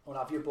what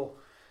have you? But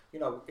you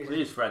know,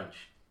 he is French.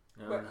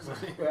 Well,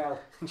 do you know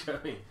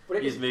what I mean?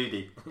 He's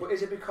moody. But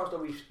is it because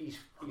though he's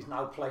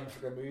now playing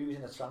for a move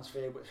in the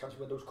transfer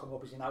windows coming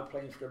up? Is he now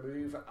playing for a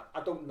move?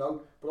 I don't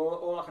know. But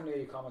all I can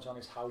really comment on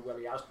is how well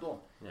he has done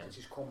since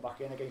he's come back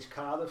in against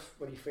Cardiff.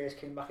 When he first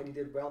came back in, he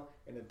did well.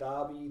 In the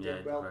derby, he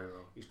did well.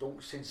 He's done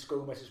since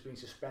Gomez has been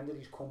suspended.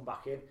 He's come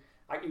back in.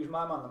 He was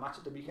my man of the match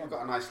at the weekend. We've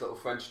got a nice little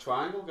French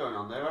triangle going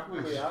on there,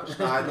 haven't we? Yeah.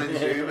 Schneidlin,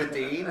 Zuma,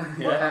 Dean, on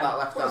that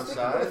left-hand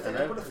side.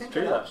 But I think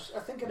it helps. I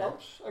think it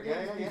helps. I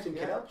think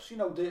it helps. You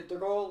know,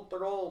 they're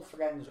all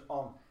friends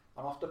on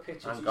and off the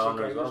pitch. And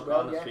Garner as well.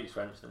 Garner speaks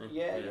French, doesn't he?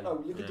 Yeah, you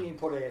know, Luke Dean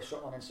put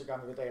something on Instagram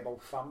the other day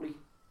about family,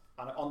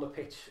 and on the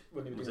pitch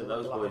when they were doing the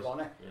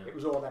Lavabona, it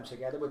was all them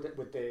together with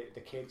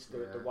the kids,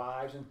 the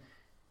wives, and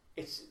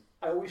it's.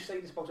 I always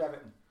say this about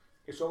Everton.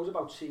 It's always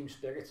about team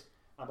spirit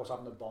and about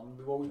having a bond.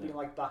 We've always been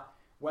like that.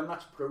 When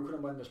that's broken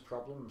and when there's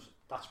problems,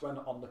 that's when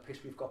on the pitch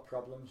we've got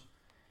problems.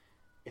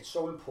 It's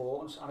so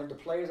important, and if the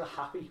players are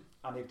happy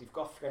and if they've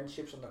got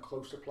friendships and they're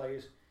close to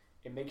players,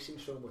 it makes him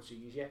so much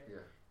easier.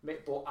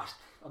 But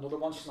another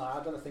one,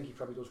 Snyder, I think he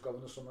probably does go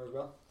in the summer as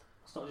well.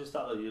 It's not just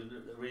that though.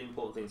 The really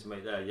important thing to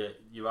make there.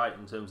 You're right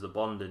in terms of the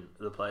bonding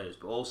of the players,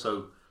 but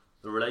also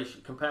the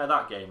relation. Compare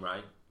that game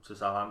to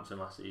Southampton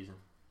last season,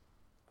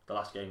 the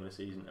last game of the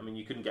season. I mean,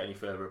 you couldn't get any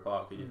further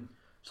apart, could you?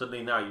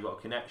 Suddenly now you've got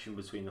a connection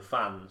between the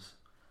fans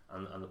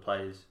and the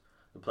players.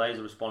 The players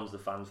are responding to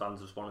the fans are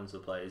responding to the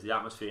players. The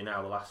atmosphere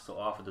now, the last sort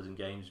of half a dozen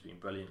games, has been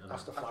brilliant. I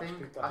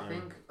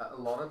think a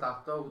lot of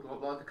that though, a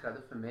lot of the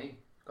credit for me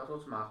got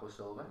to Marco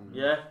Silva.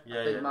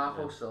 I think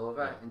Marco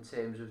Silva, in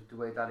terms of the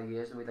way that he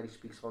is and the way that he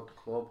speaks about the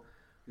club,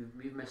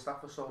 we've missed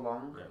that for so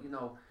long. You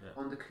know,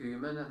 under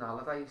Koeman and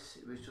Allardyce,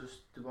 it was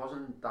just there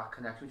wasn't that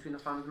connection between the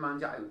fans and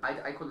manager.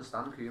 I couldn't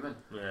stand Koeman.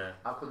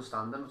 I couldn't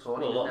stand him at all.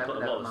 Well, a lot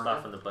of the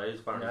staff and the players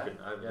apparently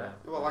couldn't.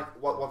 Well,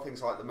 like one thing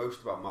I like the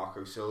most about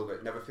Marco Silva,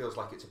 it never feels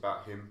like it's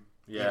about him.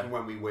 Even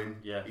when we win,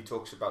 he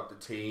talks about the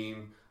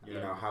team. You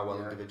know how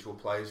well individual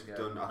players have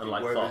done. I think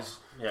whereas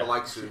the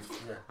likes of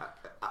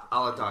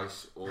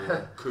Allardyce or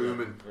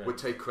Koeman would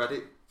take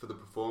credit for the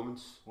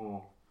performance.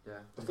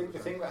 The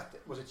thing that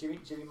was it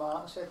Jimmy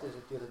Martin said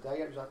the other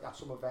day. It was at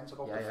some event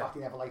about the fact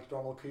he never liked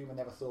Donald Koeman,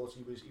 never thought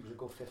he was a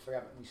good fit for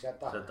Everton. He said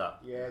that.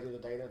 The other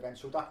day at the event.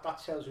 So that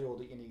tells you all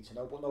that you need to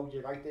know. But no,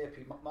 you're right there,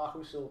 Pete.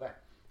 Marco Silva.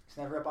 It's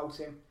never about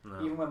him.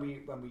 No. Even when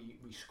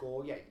we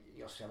score,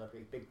 you'll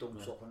celebrate, big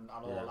thumbs up and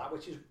all that,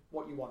 which is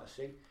what you want to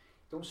see.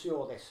 Don't see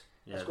all this.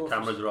 The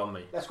cameras are on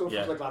me. Let's go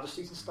for the Gladys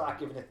seat and start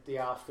giving it the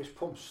fist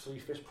pumps, 3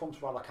 fist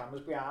pumps while the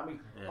camera's behind me.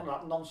 None of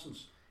that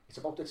nonsense. It's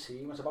about the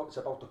team. It's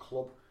about the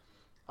club.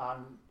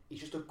 And he's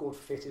just a good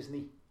fit, isn't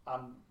he?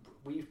 And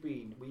we've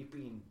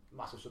been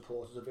massive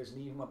supporters of his,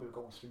 and even when we were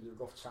going through the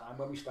rough time,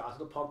 when we started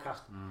the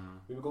podcast,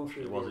 we were going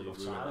through the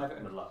rough time.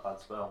 Middle of that bad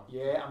spell.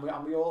 Yeah,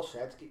 and we all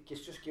said,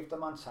 just give the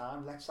man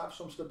time. Let's have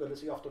some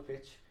stability off the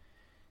pitch.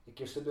 It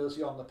gives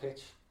stability on the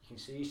pitch. You can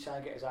see he's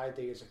trying to get his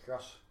ideas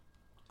across,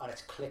 and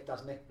it's clicked,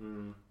 hasn't it?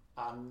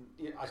 And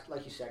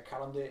like you said,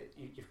 Callum,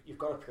 you've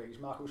got to praise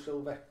Marco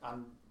Silva,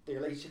 and the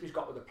relationship he's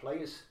got with the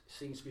players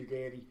seems to be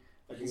really.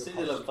 You can see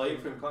they love playing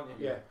for him, can't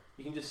you? Yeah.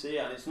 You can just see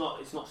it, and it's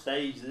not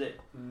staged, is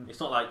it? It's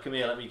not like, come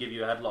here, let me give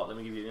you a headlock, let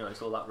me give you,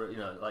 it's all that,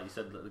 like you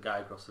said, the guy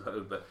across the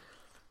road. But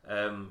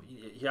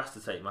he has to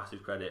take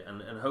massive credit,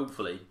 and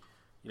hopefully,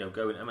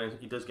 going. I mean,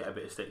 he does get a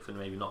bit of stick for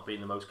maybe not being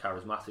the most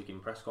charismatic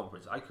in press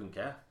conference. I couldn't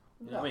care.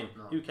 You know what I mean?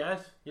 No. Who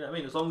cares? You know what I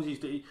mean? As long as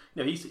he's,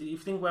 if you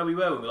think where we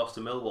were when we lost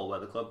to Millwall, where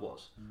the club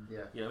was. You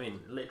know what I mean?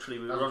 Literally,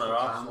 we were on our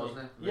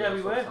arse. Yeah,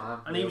 we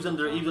were, and he was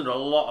under a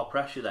lot of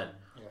pressure then.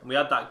 And we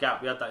had that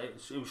gap. It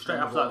was straight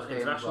after that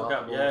international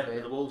gap.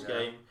 The Wolves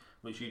game,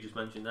 which you just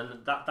mentioned,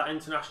 and that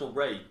international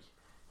break.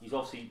 He's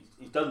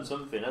done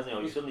something, hasn't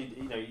he? He's suddenly,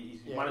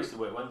 he's managed to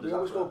work wonders. We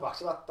always go back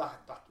to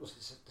that was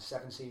the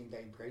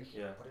 17-day break.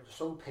 But it was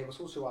so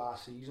pivotal to our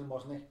season,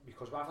 wasn't it?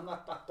 Because we're having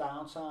that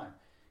downtime.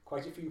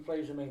 Quite a few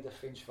players remained at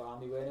Finch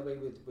Farm. They weren't away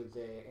with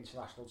the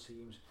international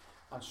teams,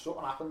 and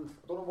something happened.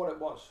 I don't know what it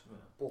was,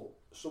 but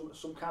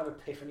some kind of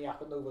epiphany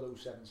happened over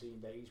those 17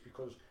 days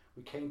because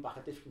we came back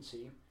a different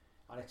team.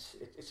 And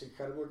it's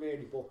incredible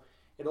really, but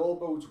it all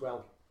bodes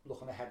well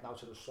looking ahead now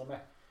to the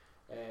summer.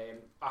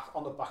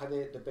 On the back of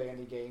the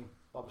Burnley game,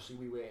 obviously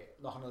we were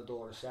knocking on the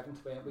door of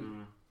 7th, weren't we?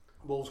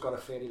 Wolves got a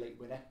fairly late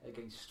winner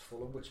against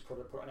Fulham, which put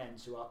an end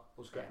to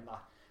us getting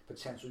that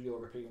potential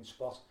European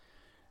spot.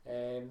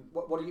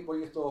 What are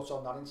your thoughts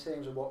on that in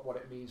terms of what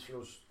it means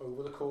for us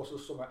over the course of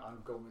the summer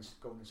and going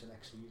into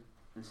next season?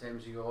 In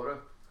terms of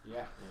Europe?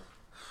 Yeah.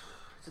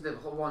 It's a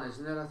difficult one,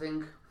 isn't it? I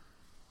think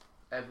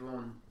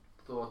everyone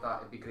thought that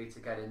it'd be great to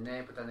get in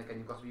there, but then again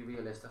you've got to be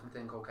realistic and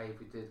think, okay, if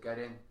we did get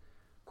in,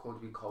 could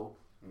we cope?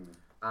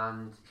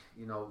 And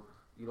you know,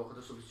 you look at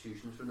the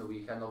substitutions from the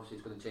weekend. Obviously,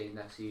 it's going to change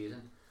next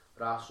season.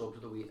 But our subs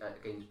of the week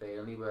against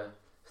Burnley were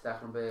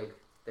Stekelenburg,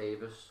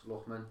 Davis,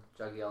 Lookman,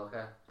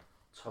 Jagielka,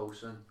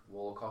 Tosin,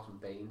 Walcott,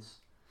 and Baines.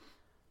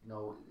 You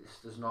know,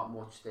 there's not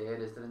much there,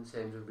 is there, in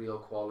terms of real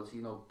quality?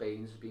 You know,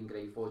 Baines has been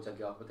great for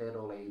Jagielka, but they're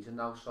all aging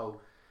now, so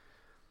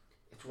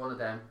it's one of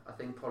them. I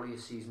think probably a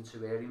season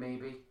too early,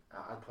 maybe.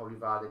 I'd probably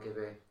rather give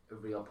it a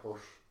real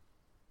push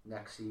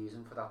next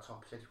season for that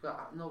top 6.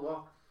 But you know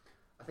what?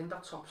 I think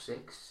that top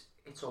 6,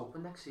 it's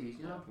open next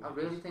season. You know, I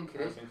really think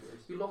it is.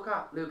 You look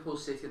at Liverpool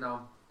City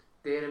now;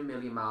 they're a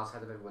million miles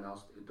ahead of everyone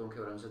else. Don't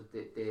care what anyone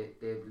says.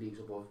 They're leagues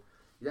above.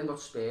 You then got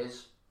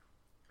Spurs,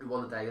 who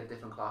won the day at a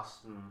different class,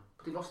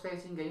 but they've lost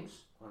 13 games.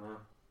 I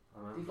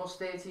know. They've lost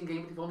 13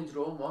 games, but they've only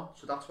drawn 1,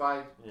 so that's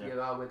why they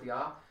are where they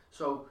are.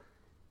 So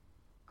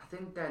I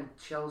think then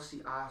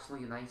Chelsea,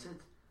 Arsenal, United,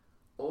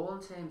 all in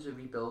terms of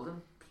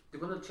rebuilding,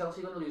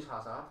 Chelsea are going to lose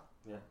Hazard.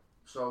 Yeah.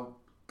 So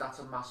that's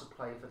a massive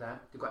player for them.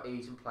 They've got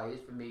aging players.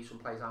 For me, some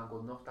players aren't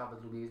good enough.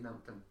 David Luiz and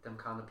them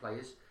kind of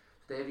players.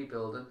 So they're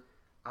rebuilding.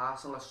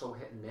 Arsenal are so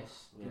hit and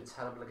miss. They're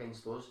terrible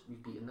against us.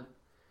 We've beaten them.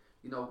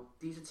 You know,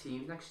 these are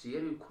teams next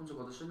year who come to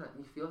Goodison and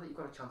you feel that you've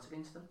got a chance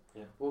against them.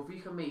 Yeah. Well, if we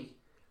can make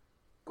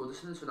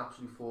Goodison into an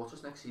absolute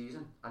fortress next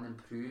season and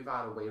improve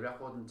our away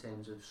record in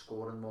terms of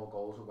scoring more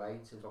goals away, in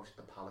terms of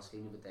obviously the Palace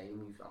game of the day,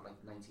 and we've had like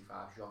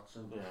 95 shots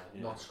and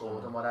not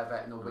scored and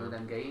whatever, you know, winning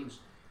them games,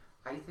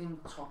 I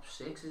think top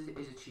 6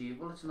 is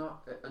achievable. It's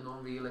not an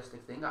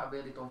unrealistic thing. I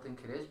really don't think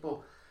it is, but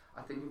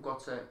I think we've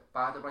got to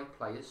buy the right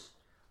players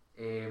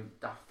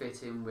that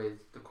fit in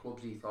with the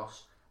club's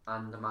ethos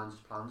and the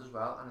manager's plans as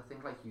well. And I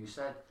think, like you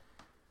said,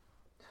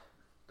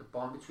 the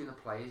bond between the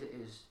players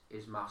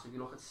is massive. You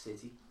look at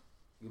City,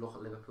 you look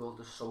at Liverpool,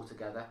 they're so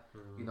together.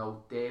 You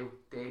know, they're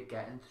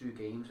getting through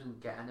games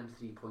and getting them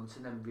 3 points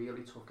in them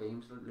really tough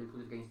games.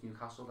 Liverpool against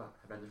Newcastle, that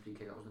horrendous free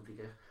kick, that wasn't a free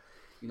kick.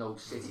 You know,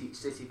 City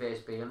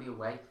versus Burnley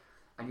away,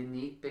 and you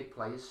need big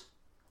players,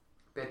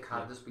 big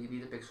characters, but you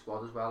need a big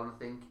squad as well. And I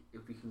think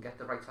if we can get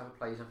the right type of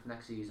players in for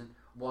next season,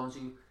 ones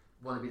who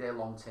want to be there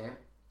long term,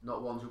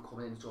 not ones who come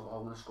in and say, oh,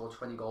 I'm going to score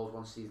 20 goals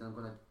one season, I'm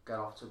going to get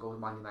off to go to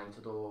Man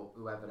United or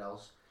whoever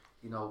else.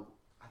 You know,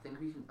 I think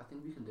we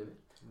can do it.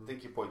 I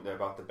think your point there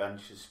about the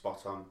bench is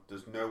spot on.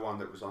 There's no one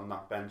that was on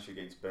that bench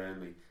against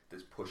Burnley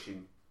that's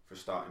pushing for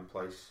starting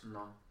place.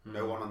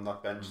 No one on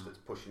that bench that's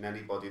pushing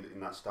anybody in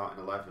that starting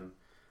 11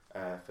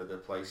 for the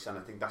place, and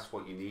I think that's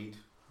what you need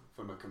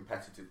from a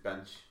competitive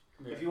bench.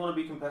 If you want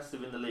to be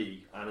competitive in the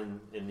league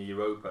and in the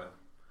Europa,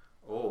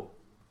 or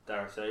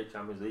dare I say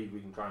Champions League,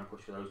 we can try and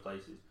push for those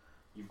places.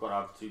 You've got to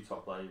have 2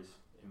 top players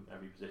in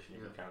every position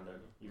if you can, don't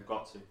you? You've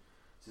got to.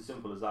 It's as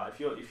simple as that.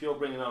 If you're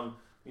bringing on,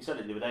 we said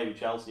it the other day with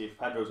Chelsea, if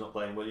Pedro's not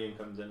playing, William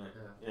comes in.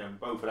 You know,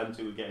 both of them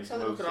 2 would get into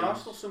most teams. Look at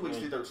Arsenal, some weeks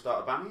they don't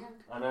start a Aubameyang.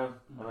 I know,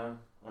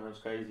 it's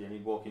crazy, and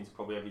he'd walk into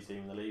probably every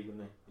team in the league,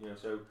 wouldn't he? You know,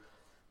 so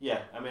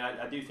yeah, I mean,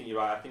 I do think you're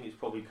right. I think it's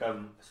probably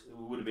it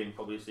would have been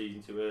probably a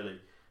season too early.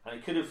 And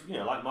it could have, you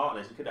know, like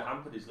Martinez, it could have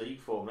hampered his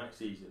league form next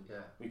season. Yeah.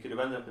 We could have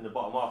ended up in the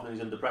bottom half and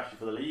he's under pressure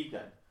for the league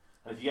then.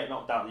 And if you get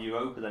knocked out of the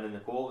Europa then in the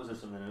quarters or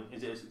something,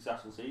 is it a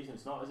successful season?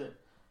 It's not, is it?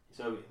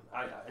 So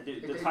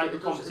the type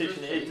of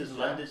competition it is doesn't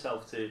lend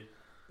itself to...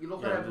 You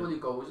look at everyone who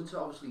goes into,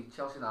 obviously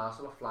Chelsea and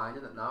Arsenal are flying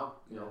in it now,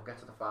 you know, get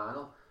to the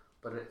final.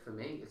 But for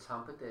me, it's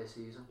hampered their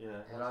season. Yeah.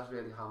 It has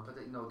really hampered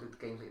it. You know, the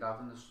games that you're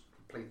having,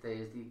 play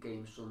Thursday,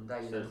 games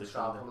Sunday, and then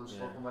travel and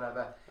stuff and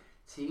whatever.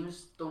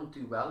 Teams don't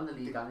do well in the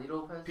league and the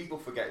Europa. People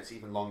forget it's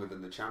even longer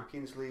than the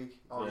Champions League.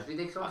 Oh, it's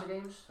ridiculous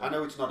games. I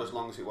know it's not as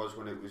long as it was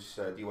when it was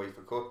the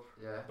UEFA Cup,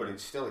 but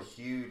it's still a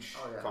huge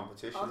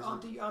competition.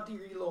 Aren't they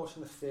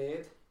relaunching the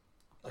third,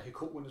 like a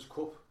Cup Winners'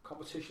 Cup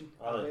competition?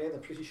 I'm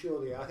pretty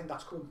sure they are. I think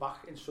that's coming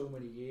back in so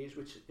many years,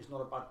 which is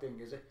not a bad thing,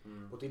 is it?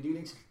 But they do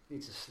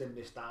need to slim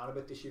this down a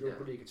bit. This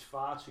Europa League, it's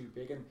far too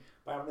big, and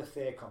by having a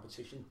third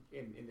competition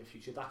in the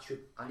future, that should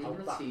and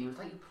even the teams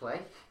that you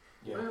play.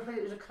 Yeah. Remember played,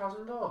 it was a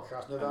Krasnodar.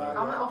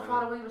 How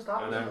far away was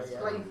that?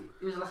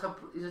 It was like a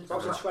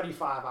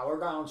 25-hour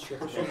round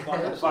trip or something.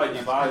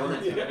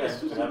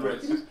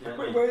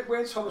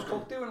 Where's Thomas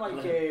Cook doing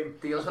like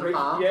deals for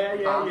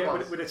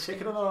the with a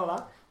ticket and all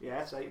that?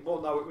 Yeah, it's like,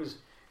 well, no,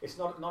 it's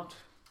not.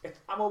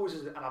 I'm always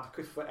an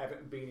advocate for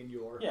Everton being in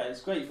Europe. Yeah,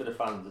 it's great for the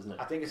fans, isn't it?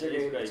 I think it's a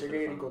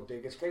really good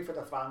thing. It's great for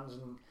the fans,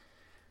 and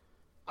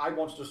I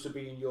wanted us to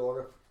be in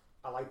Europe.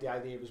 I like the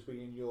idea of us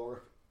being in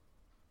Europe.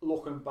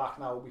 Looking back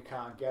now, we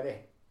can't get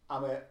it.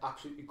 I'm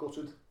absolutely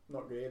gutted.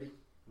 Not really.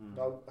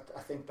 No,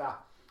 I think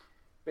that,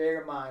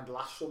 bear in mind,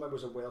 last summer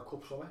was a World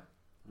Cup summer.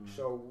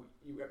 So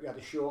we had a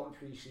shortened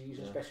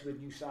pre-season, especially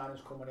with new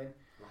signings coming in.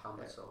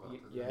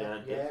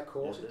 Of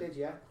course it did,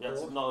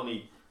 not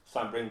only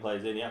bring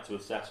players in, he had to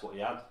assess what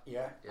he had.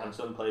 And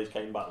some players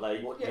came back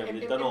late. Well,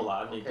 they've done all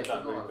that, and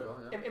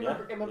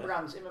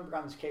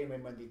Immigrants came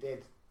in when they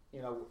did.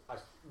 You know,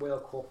 as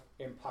World Cup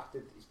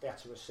impacted, they had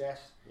to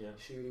assess.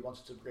 See who he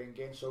wanted to bring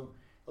in. So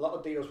a lot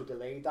of deals were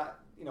delayed. That,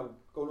 you know,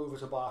 going over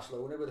to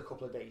Barcelona with a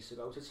couple of days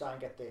ago to try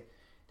and get the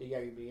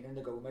Yerry and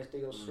the Gomez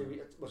deals through.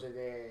 Was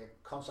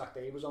it Contact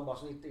Day was on,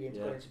 wasn't he? The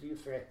interview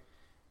for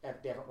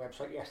the Everton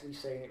website yesterday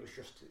saying it was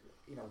just,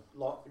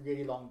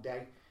 really long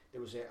day.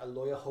 There was a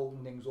lawyer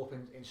holding things up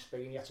in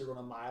Spain. He had to run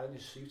a mile in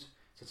his suit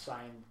to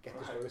try and get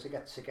this over,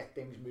 to get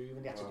things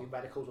moving. They had to do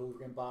medicals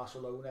over in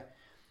Barcelona.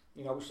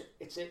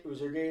 It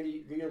was a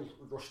really real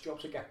rush job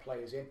to get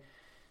players in.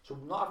 So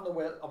not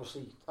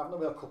having having the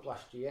World Cup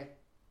last year,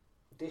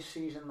 this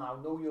season now,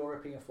 no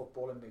European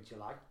football in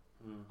mid-July,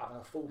 having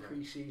a full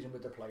pre-season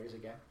with the players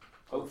again.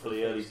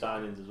 Hopefully early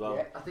signings as well.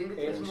 Yeah, I think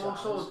it's more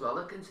so as well,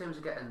 like in terms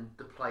of getting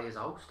the players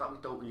out that we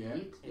don't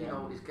need.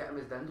 He's getting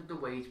with them. The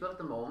wage bill at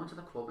the moment to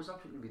the club is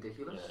absolutely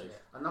ridiculous,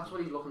 and that's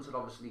what he's looking to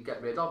obviously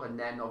get rid of, and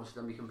then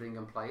obviously we can bring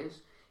in players.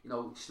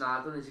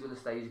 Schneiderlin, is he going to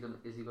stay?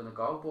 Is he going to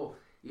go?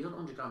 But he's on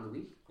 £100 a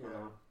week. You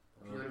know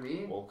what I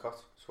mean? Walcott,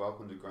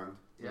 £1,200.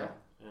 Yeah.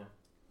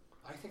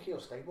 I think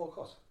he'll stay,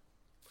 Walcott.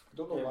 I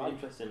don't know why.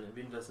 It'd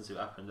be interesting to see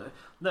what happens.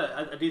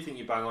 No, I do think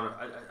you bang on.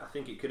 I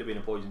think it could have been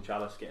a poison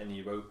chalice getting the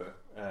Europa.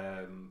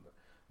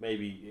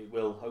 Maybe it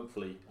will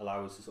hopefully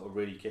allow us to sort of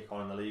really kick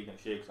on in the league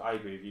next year. Because I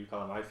agree with you,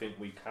 Callum. I think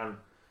we can.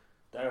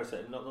 Dare I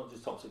say, not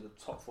just top 6, the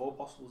top 4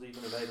 possible is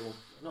even available.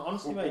 No,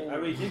 honestly, mate, I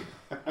really do.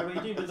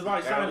 With the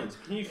right signings,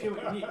 can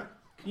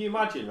you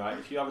imagine, right?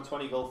 If you have a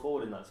 20-goal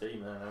forward in that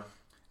team there now.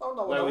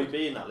 Where we'd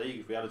be in that league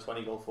if we had a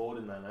 20-goal forward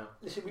in there now.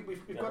 Listen,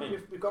 we've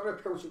got to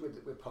approach it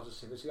with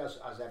positivity as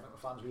Everton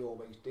fans. We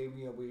always do.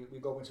 We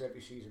go into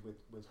every season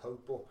with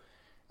hope,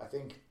 but I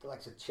think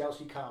like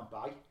Chelsea can't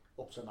buy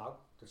up to now.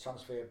 The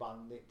transfer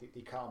ban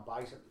they can't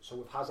buy.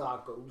 So if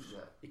Hazard goes,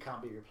 he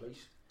can't be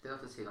replaced. They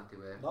have to see that they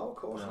were. No, of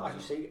course. No, as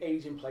you say,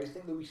 age in place. I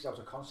think Luis is out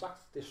of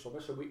contract this summer,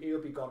 so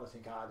he'll be gone. I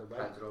think either way.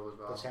 Pedro as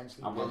well.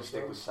 Potentially. I'm going to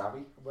stick with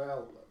Savvy.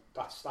 Well,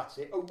 that's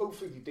it.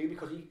 Hopefully they do,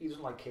 because he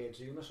doesn't like Kurt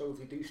Zouma. So if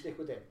they do stick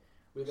with him,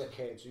 we'll get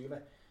Kurt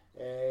Zouma.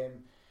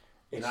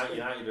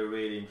 United are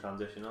really in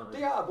transition, aren't they?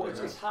 They are, but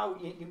it's how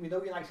we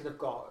know United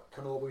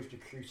can always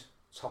recruit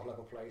top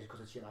level players because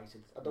it's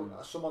United. I don't.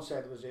 Someone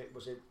said was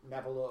it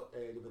Neville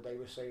the other day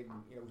was saying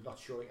he's not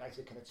sure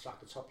United can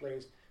attract the top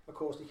players. Of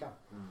course they can.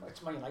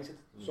 It's Man United,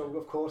 so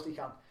of course they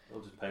can.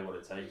 They'll just pay what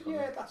it takes.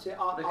 Yeah, that's it.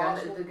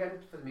 Again,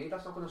 for me,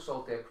 that's not going to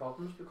solve their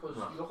problems, because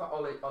you look at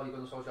Ole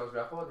Gunnar Solskjaer's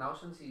record now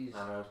since he's.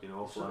 I know, it's been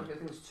awful. I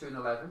think it's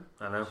 2-11.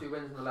 I know. 2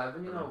 wins in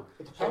 11.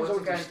 It depends how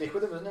they stick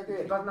with him, isn't it?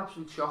 They've had an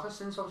absolute shocker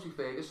since obviously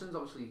Ferguson's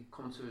obviously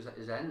come to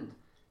his end.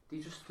 They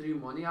just threw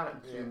money at it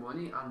and threw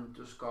money and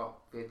just got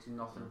virtually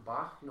nothing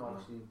back.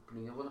 Obviously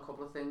Mourinho won a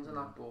couple of things and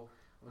that, but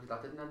obviously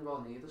that didn't end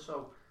well neither.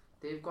 So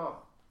they've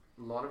got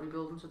a lot of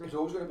rebuilding to do. It's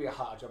always going to be a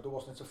hard job. There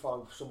wasn't to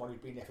follow someone who's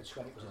been there for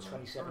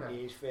 27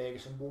 years.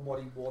 Ferguson won what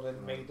he won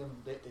and made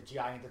them the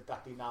giant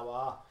that they now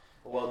are.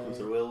 Well, welcome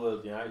to the real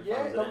world, United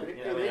fans, isn't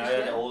it? I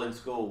had it all in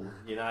school.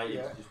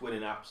 United just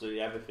winning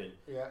absolutely everything,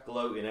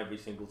 gloating every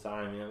single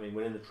time.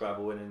 Winning the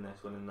treble, winning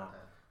this, winning that.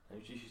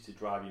 It just used to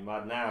drive you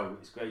mad. Now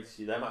it's great to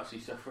see them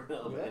actually suffering a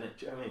little bit in it.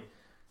 Do you know what I mean?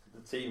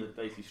 The team are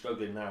basically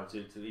struggling now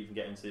to even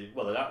get into.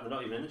 Well, they're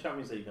not even in the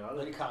Champions League now.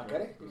 You can't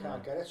get it. You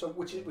can't get it. So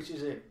which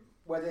is it?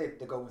 Whether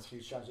they're going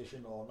through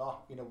transition or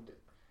not,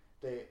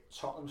 the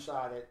Tottenham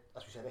side,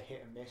 as we said, are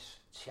hit and miss.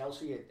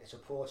 Chelsea, it's a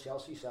poor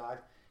Chelsea side.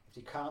 If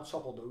they can't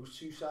topple those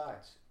two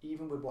sides,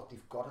 even with what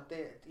they've got at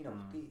there,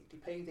 they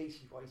paid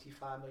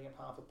 £85 million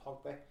for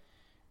Pogba,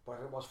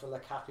 whatever it was for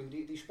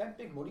Lukaku. They spent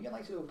big money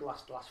United over the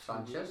last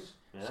few years.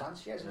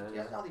 Sanchez, he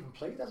hasn't even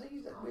played, has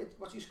he?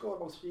 What's he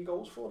scored? About 3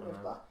 goals for them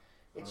after that.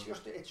 It's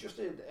just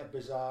a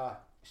bizarre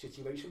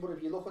situation. But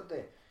if you look at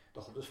the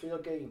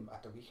Huddersfield game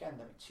at the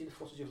weekend, see the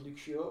footage of Luke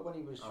Shaw when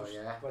he was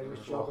when he was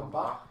jogging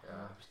back.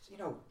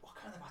 What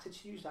kind of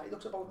attitude is that? He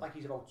looks like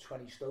he's about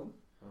 20 stone.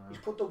 He's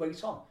put the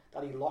weight on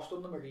that he lost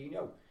under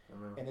Mourinho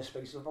in the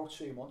space of about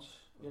 2 months.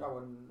 And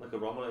like a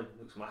Romelu,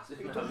 looks massive.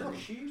 He does look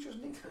huge,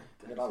 doesn't he?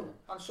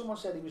 And someone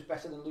said he was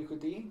better than Luca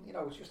Dean.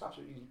 It's just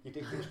absolutely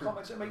ridiculous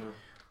comments to make.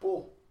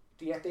 But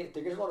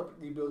there is a lot of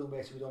rebuilding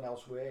work to be done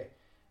elsewhere.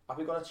 Have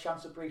we got a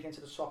chance to break into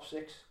the top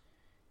 6?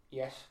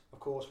 Yes, of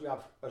course we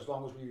have, as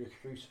long as we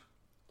recruit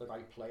the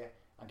right player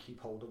and keep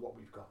hold of what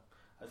we've got.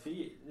 I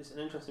think it's an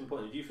interesting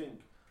point. Do you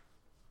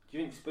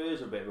think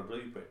Spurs are a bit of a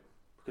blueprint?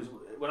 Because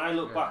when I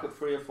look back at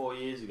 3 or 4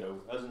 years ago,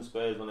 us and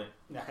Spurs,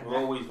 we're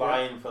always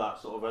vying for that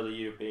sort of other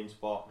European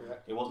spot.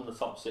 It wasn't the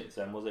top 6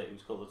 then, was it? It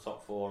was called the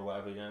top 4 or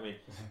whatever, you know what I mean?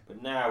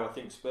 But now I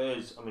think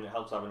Spurs, it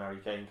helps having Harry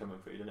Kane coming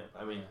through, doesn't it?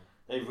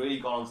 They've really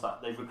gone on to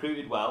that. They've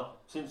recruited well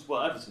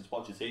ever since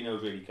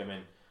Pochettino's really come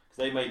in.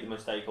 Because they made the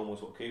mistake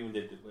almost what Koeman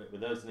did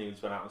with us, and he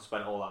went out and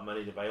spent all that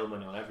money, the bail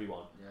money on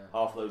everyone.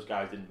 Half of those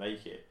guys didn't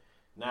make it.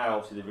 Now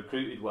obviously they've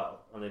recruited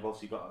well, and they've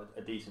obviously got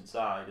a decent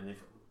side, and they're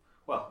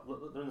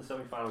in the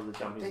semi-finals of the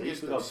Champions League,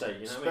 for God's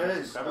sake.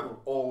 Spurs have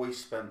always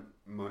spent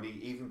money,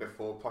 even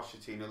before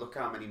Pochettino. Look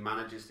how many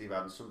managers they've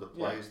had and some of the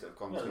players that have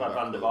gone through. Like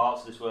Van der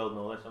Vaart's this world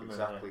and all this,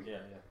 exactly. Yeah.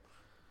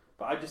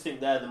 But I just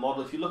think they're the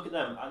model. If you look at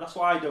them, and that's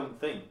why I don't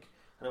think.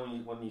 I know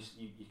when you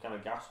kind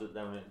of gasped at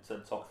them and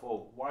said top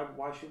 4.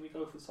 Why shouldn't we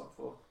go for the top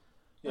 4?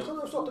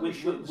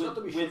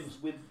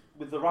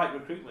 With the right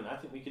recruitment, I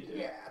think we could do it.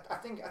 Yeah, I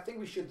think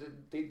we should.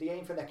 The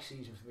aim for next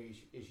season for me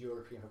is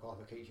European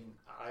qualification.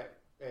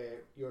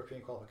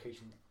 European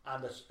qualification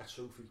and a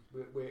trophy.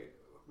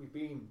 we've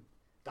been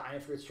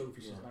dying for a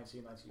trophy since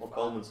 1995. Well,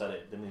 Coleman said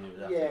it, didn't he?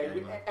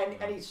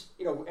 And he's,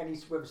 you know, and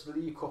he's whether it's the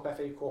League Cup,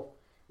 FA Cup,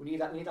 we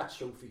need that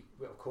trophy.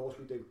 Of course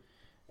we do.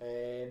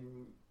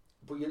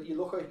 But you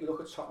look at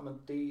Tottenham,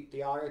 and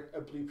they are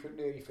a blueprint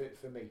really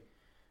for me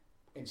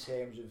in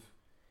terms of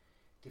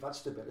they've had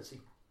stability,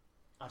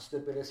 and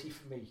stability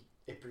for me,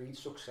 it breeds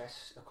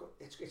success.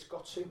 It's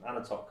got to. And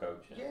a top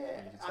coach.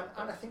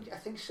 And I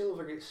think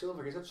Silver is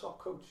a top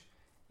coach.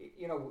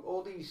 You know,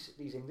 all these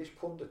English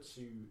pundits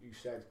who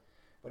said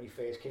when he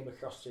first came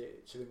across to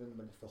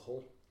England for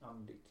Hull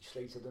and he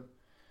slated them,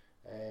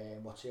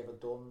 what's he ever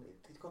done?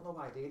 They've got no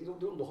idea. They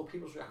don't look at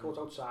people's records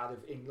outside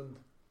of England,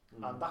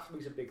 and that for me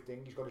is a big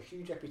thing. He's got a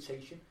huge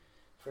reputation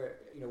for,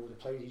 you know, the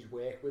players he's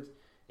worked with.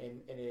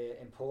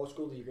 In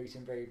Portugal, they rate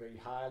him very, very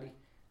highly.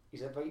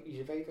 He's a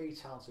very, very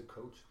talented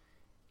coach.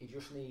 He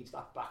just needs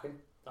that backing,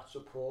 that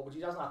support, which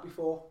he hasn't had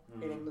before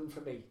in England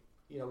for me.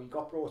 You know, he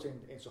got brought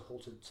into Hull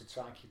to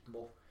try and keep them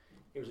up.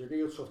 It was a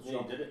real tough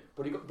job. He did it.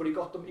 But he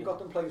got them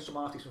playing some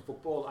decent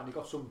football, and he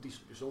got some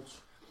decent results.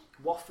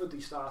 Watford,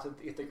 he started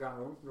hit the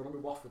ground running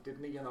with Watford,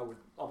 didn't he? You know,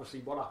 obviously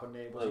what happened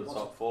there was he was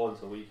top 4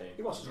 until we came.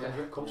 He wants to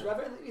come to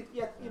Everton.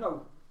 You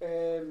know,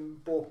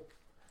 but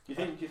Do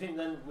you think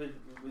then with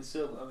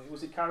Silva, I mean,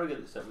 was it Carragher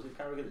that said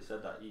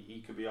that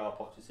he could be our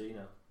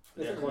Pochettino?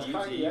 He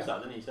used that,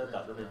 didn't he? He said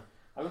that, didn't he?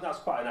 I think that's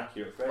quite an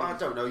accurate phrase. Well, I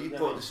don't know. You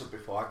brought this up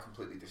before. I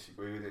completely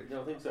disagree with it. You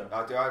don't think so?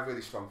 I do. I have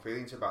really strong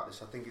feelings about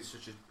this. I think it's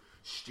such a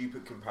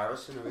stupid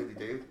comparison. I really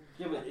do.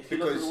 Yeah, but if you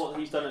look at what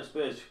he's done at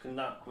Spurs, can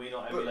we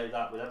not emulate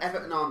that with Everton?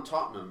 Everton aren't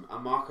Tottenham,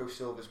 and Marco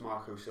Silva's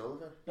Marco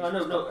Silva. No, I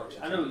know what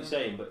you're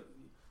saying, but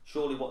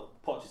surely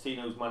what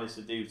Pochettino's managed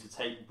to do to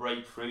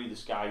break through the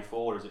Sky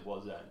 4 as it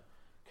was then,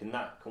 can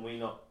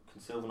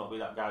Silva not be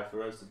that guy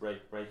for us to break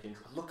into?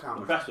 Look how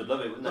much. Press would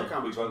love it, wouldn't they? Look how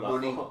much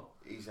money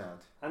he's had.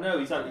 I know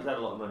he's had a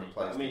lot of money,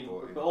 but I mean,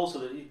 but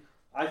also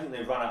I think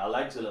they've run out of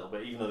legs a little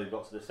bit, even though they've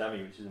got to the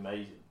semi, which is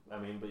amazing. I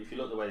mean, but if you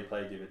look at the way they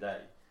played the other day,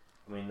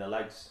 I mean, their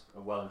legs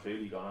are well and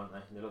truly gone, aren't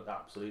they? They looked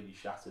absolutely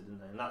shattered,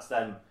 didn't they? And that's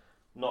them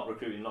not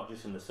recruiting, not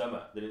just in the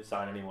summer. They didn't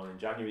sign anyone in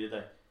January, did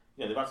they?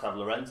 You know, they've had to have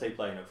Lorente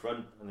playing up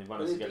front, and they've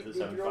managed to get to the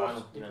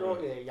semi-final. They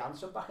brought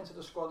Janssen back into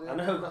the squad. I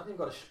know. They've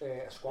got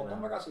a squad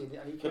number, actually.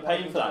 They're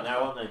paying for that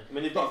now, aren't they? I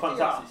mean, they've got a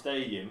fantastic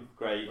stadium,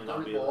 great. And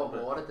that'll be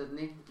Mora, didn't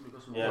he?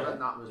 Because Mora,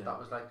 and that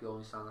was like the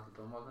only sign that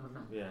they'd done, wasn't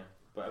it? Yeah.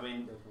 But I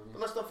mean,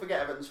 let's not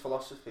forget Everton's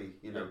philosophy.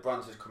 You know,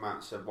 Brands has come out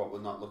and said,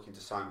 we're not looking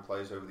to sign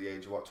players over the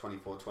age of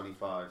 24,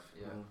 25.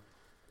 Yeah.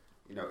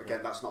 You know,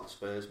 again, that's not the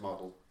Spurs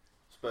model.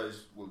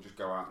 Spurs will just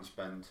go out and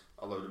spend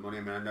a load of money.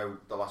 I mean, I know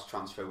the last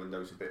transfer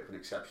window is a bit of an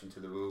exception to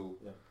the rule.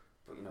 Yeah.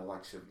 But you know,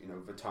 like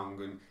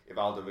Vertonghen, if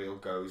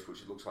Alderweireld goes,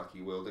 which it looks like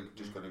he will, they're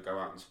just going to go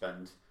out and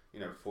spend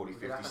 40,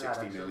 50,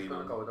 60 million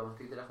on. Don't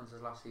think the difference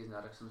is last season.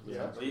 Eriksen's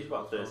but he's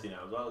about 30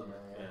 now as well, isn't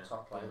he? Yeah.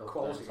 Top player,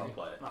 quality, top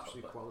player,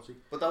 absolute quality.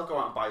 But they'll go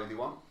out and buy who they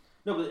want.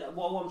 No, but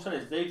what I'm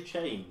saying is they've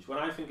changed. When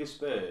I think of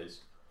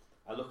Spurs,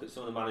 I look at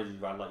some of the managers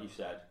you've had, like you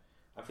said.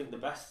 I think the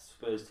best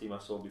Spurs team I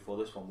saw before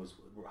this one was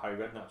Harry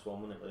Redknapp's one,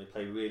 wasn't it? Where they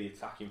played really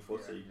attacking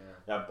footy. Yeah.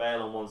 They had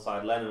Bale on one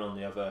side, Lennon on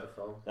the other.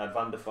 Defoe. They had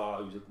Van der Vaart,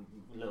 who was a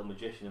little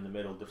magician in the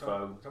middle.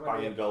 Defoe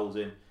banging goals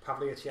in.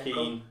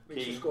 Keane,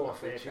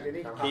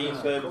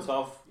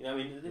 Berbatov. You know, I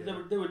mean,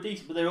 they were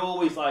decent, but they were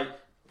always like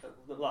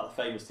the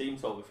famous team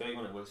talk with Fergie,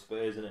 wasn't it? With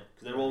Spurs, isn't it?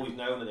 Because they were always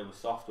known that they were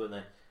soft, weren't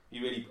they?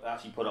 You really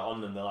actually put it on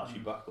them, they'll actually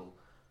buckle.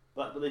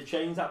 But they've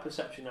changed that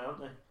perception now,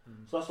 haven't they?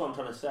 So that's what I'm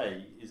trying to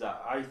say, is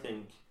that I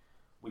think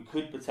we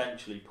could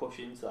potentially push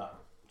into that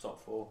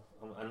top 4.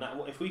 And that,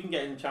 if we can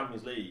get in the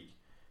Champions League,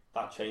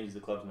 that changes the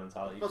club's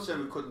mentality. I'm not saying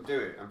we couldn't do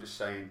it, I'm just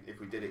saying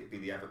if we did it, it'd be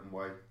the Everton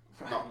way.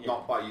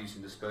 Not by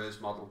using the Spurs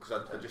model,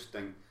 because I just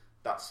think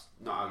that's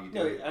not how you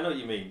do it. I know what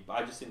you mean, but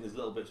I just think there's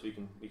little bits we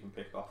can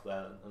pick off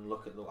there and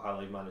look at how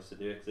they've managed to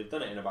do it. Because they've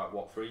done it in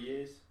about, 3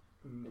 years?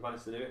 They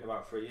managed to do it in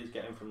about 3 years,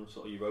 getting from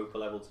sort of Europa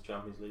level to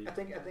Champions League. I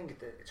think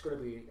it's going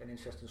to be an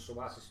interesting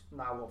summer.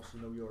 Now,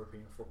 obviously, no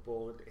European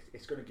football.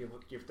 It's going to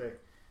give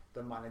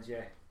the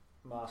manager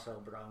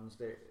Marcel Brands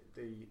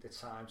the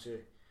time to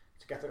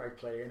get the right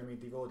player. And I mean,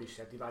 they've already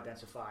said they've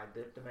identified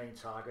the main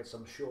targets.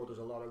 I'm sure there's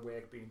a lot of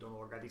work being done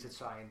already to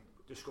try and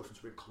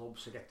discussions with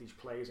clubs to get these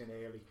players in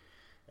early.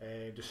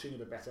 The sooner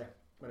the better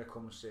when it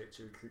comes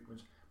to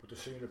recruitment, but the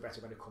sooner the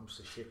better when it comes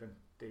to shipping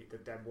the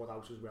dead wood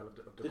out as well of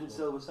the Didn't club.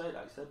 Silva say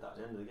that? He said that at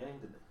the end of the game,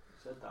 didn't he?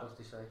 He said that. What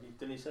did he say?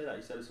 Didn't he say that?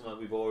 He said something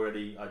like we've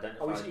already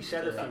identified. Oh, he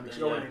said it a few weeks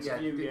ago in an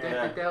interview.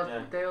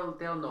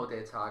 They'll know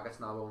their targets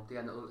now, won't they?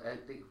 And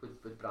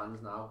with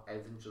Brands now,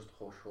 everything's just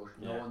hush.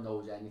 No one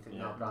knows anything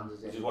now. Brands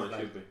is which is what it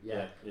should be.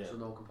 Yeah. So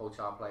no one can poach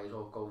our players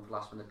or go for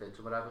last minute bids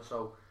or whatever.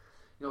 So,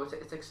 you know,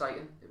 it's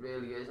exciting. It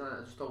really is. And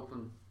I just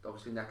hoping,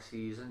 obviously, next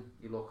season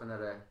you're looking at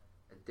a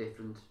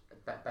different,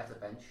 better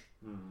bench,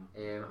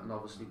 and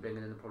obviously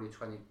bringing in probably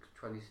 20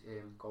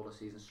 goal a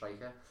season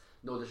striker.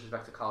 No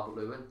disrespect to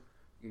Calvert-Lewin,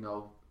 you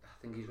know, I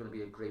think he's going to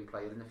be a great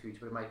player in the future,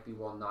 but it might be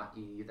one that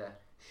he either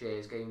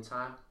shares game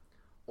time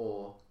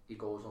or he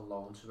goes on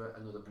loan to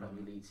another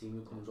Premier League team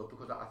who comes up,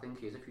 because I think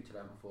he is a future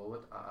level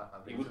forward.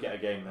 He would get a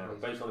game now.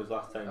 Based on his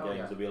last 10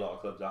 games, there'll be a lot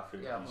of clubs after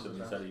him. He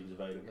suddenly said he was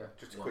available.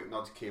 Just a quick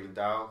nod to Kieran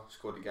Dowell,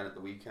 scored again at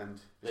the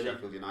weekend for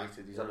Sheffield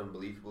United. He's had an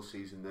unbelievable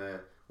season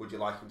there. Would you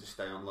like him to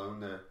stay on loan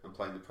there and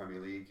play in the Premier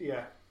League?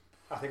 Yeah.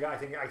 I think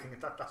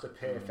that's a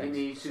perfect. He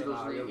needs to,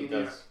 doesn't he?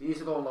 He needs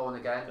to go on loan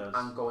again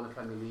and go in the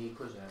Premier League,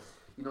 because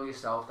you know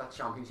yourself that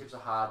Championship's a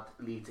hard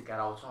league to get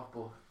out of,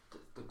 but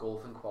the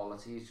golfing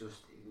quality is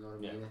just, you know what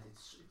I mean.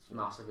 It's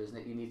massive, isn't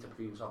it? You need to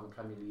prove yourself in the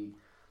Premier League,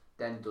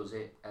 then does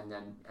it, and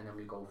then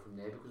we go from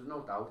there, because there's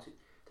no doubt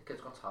the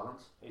kid's got talent.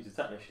 He's a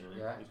technician,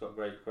 isn't he? He's got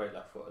great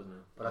left foot, isn't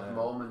he? But at the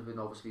moment, with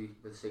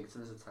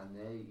Sigurdsson as a 10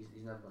 there,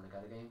 he's never going to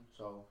get a game.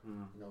 So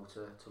you know,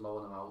 to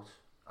loan him out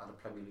at the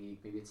Premier League,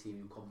 maybe a team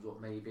who comes up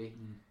maybe,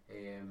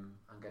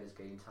 and get his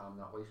game time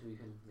that way, so he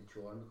can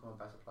mature and become a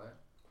better player.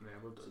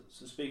 Yeah,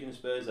 so speaking of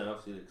Spurs, then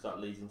obviously because that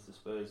leads into the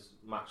Spurs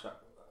match,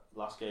 that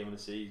last game of the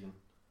season.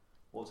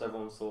 What's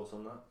everyone's thoughts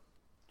on that?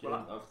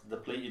 Of the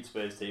depleted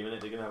Spurs team, innit?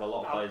 They're going to have a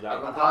lot of players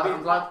out. I'm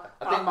glad.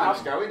 I think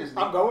Mike's going, isn't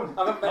he? I'm going.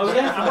 I'm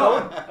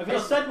going. Have you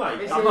not said,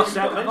 mate?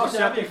 I've not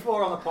said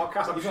before on the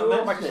podcast. I'm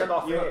sure Mike said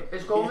off here.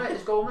 Is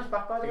Gomez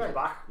back, by the way? He's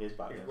back. He's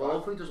back. Well,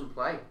 hopefully he doesn't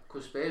play,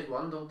 because Spurs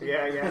won, don't they?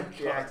 Yeah.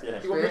 Spurs are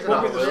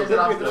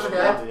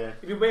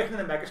He'd be working in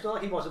the megastore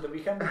like he was at the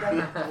weekend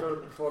again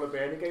before the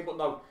Burnley game, but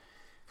no.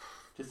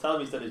 Just tell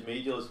him he's done his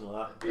media or something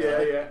like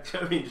that.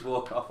 Yeah. I mean, just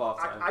walk off half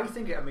time. I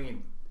think,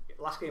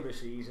 last game of the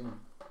season,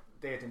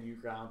 they're the new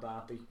ground,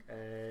 aren't they?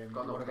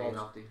 Got no Kane,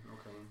 have they?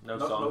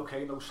 No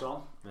Kane, no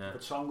Son. Yeah.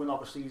 But Son,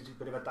 obviously, he's a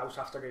bit of a doubt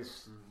after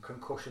his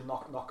concussion,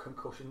 not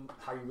concussion,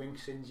 Harry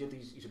Winks injured.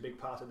 He's a big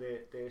part of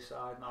their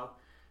side now.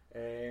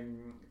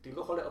 They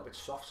look a little bit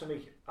soft to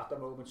me at the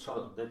moment.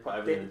 So they put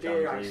everything in the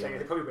Champions League.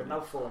 They probably win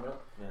now 4-0.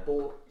 Yeah.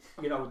 But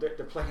you know,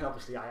 they're playing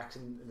obviously Ajax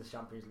in the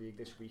Champions League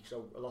this week,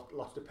 so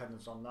lots of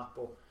dependence on that.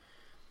 But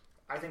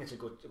I think it's a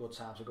good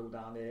time to go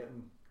down there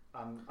and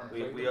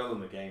we owe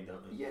them a game,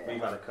 don't we? Yeah. We've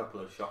had a couple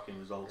of shocking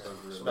results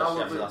over the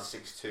especially after that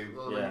 6-2.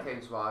 Well, when he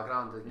came to our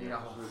ground, didn't he?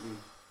 Absolutely.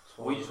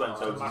 We just went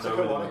toe to toe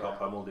with them and got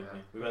pummeled, didn't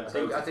we? We went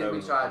toe to toe. I think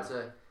we tried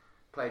to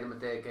play them at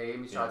their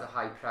game. We tried to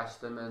high press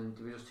them, and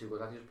they were just too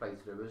good. They just played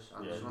through us,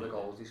 and just one of the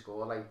goals they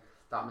scored, like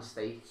that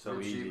mistake. So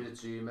easy. With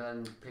Zuma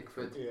and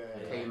Pickford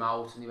came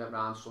out, and he went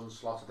round, Son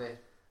slotted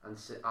it. And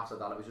after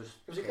that, it was just.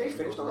 It was a great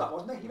finish, though, that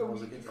wasn't it? It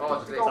was a mistake.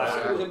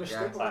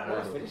 What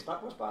a finish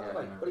that was, by the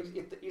way. But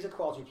he's a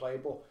quality player,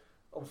 but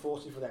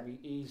unfortunately for them,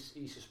 he's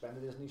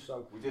suspended, isn't he?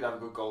 So we did have a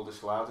good goal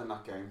disallowed in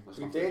that game.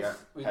 We did,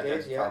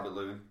 yeah.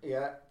 Calvert-Lewin.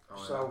 Yeah.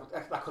 So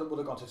that would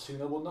have gone to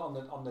 2-0,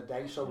 wouldn't it, on the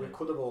day? So it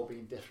could have all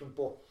been different.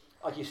 But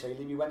like you say,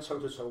 Lee, we went toe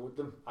to toe with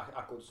them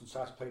at Goodison,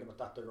 started to play them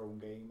at their own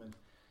game, and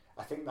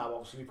I think now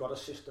obviously we've got a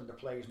system. The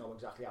players know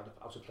exactly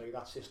how to play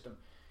that system.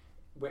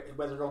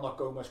 Whether or not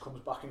Gomez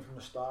comes back in from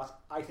the start,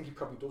 I think he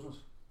probably doesn't.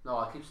 No,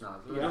 I keep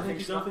Snarling. Yeah, I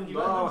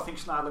think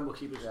Snarling will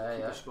keep his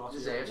spot. He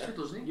deserves to,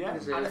 doesn't he? Yeah,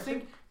 and I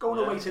think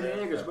going away to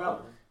there as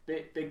well,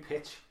 big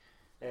pitch.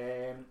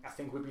 I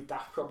think we'd be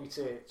daft probably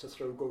to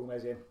throw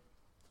Gomez in.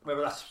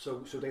 Whether that's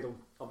so they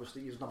don't,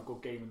 obviously he doesn't have a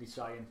good game and they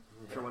try and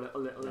throw a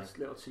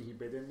little cheeky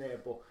bit in there.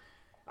 But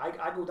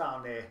I go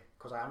down there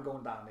because I am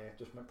going down there.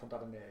 Just put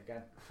that in there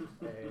again.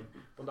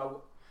 But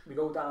no, we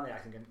go down there. I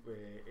think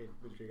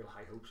with real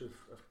high hopes of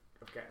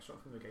getting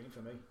something from the game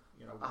for me.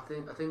 You know. I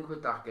think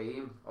with that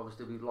game,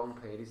 obviously we long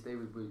periods there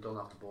we don't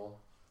have the ball,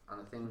 and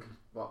I think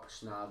what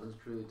Snarden's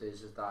proved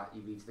is that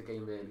he reads the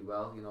game really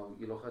well. You know,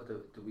 you look at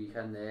the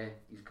weekend there,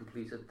 he's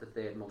completed the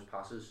third most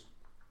passes.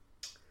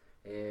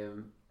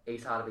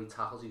 8 out of 8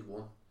 tackles he's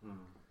won,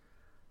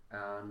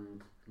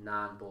 and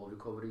 9 ball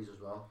recoveries as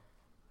well.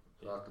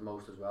 So that's the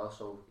most as well.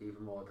 So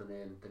even more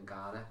than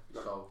Ghana.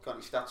 Got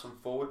any stats on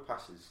forward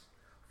passes?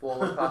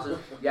 Forward passes.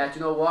 Yeah, do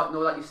you know what?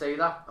 Now that you say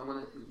that, I'm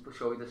going to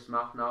show you this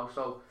map now.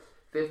 So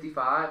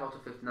 55 out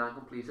of 59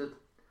 completed,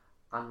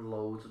 and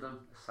loads of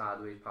them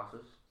sideways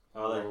passes.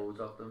 Loads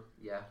of them,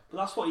 yeah. But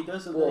that's what he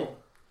does, isn't he?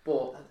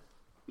 But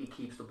he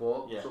keeps the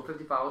ball. Yeah. So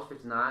 55 out of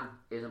 59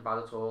 isn't bad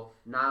at all.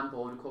 9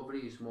 ball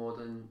recoveries more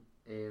than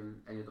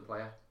any other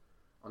player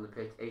on the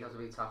pitch. 8 out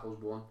of 8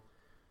 tackles won.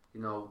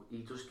 You know,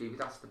 he just gave you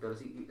that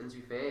stability. And to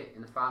be fair,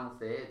 in the final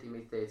third, he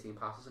made 13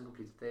 passes and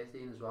completed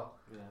 13 as well.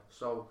 Yeah.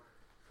 So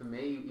for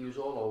me, he was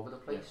all over the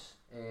place,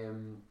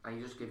 and he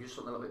just gives you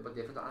something a little bit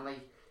different. And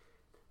like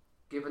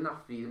giving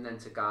that freedom then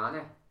to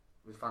Ghana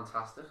was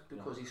fantastic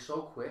because he's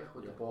so quick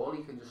with the ball.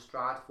 He can just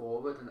stride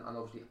forward, and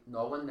obviously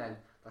knowing then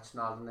that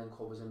Snarden then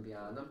covers in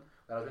behind him.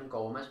 Whereas when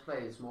Gomez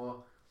plays, it's more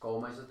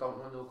Gomez that don't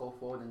want to go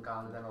forward, and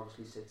Ghana then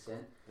obviously sits in.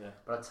 Yeah.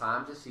 But at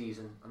times this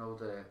season, I know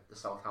the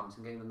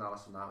Southampton game, the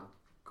Dallas and that,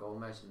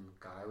 Gomez and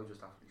Guy were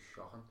just absolutely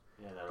shocking.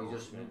 Yeah,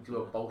 they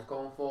were both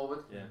going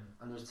forward,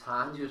 and there was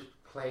times he was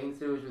playing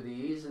through us with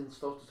ease and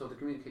stuff. So the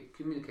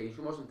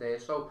communication wasn't there.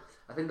 So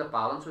I think the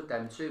balance with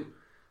them two,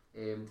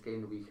 the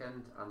game the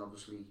weekend, and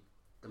obviously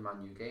the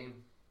Man U game,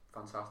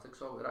 fantastic.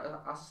 So it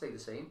has to stay the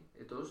same.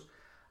 It does,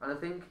 and I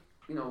think,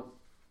 you know,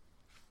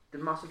 the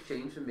massive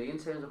change for me in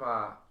terms of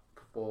our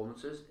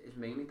performances is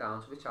mainly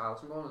down to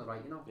Richarlison going on the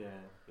right, you know.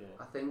 Yeah.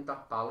 I think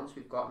that balance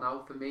we've got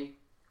now, for me,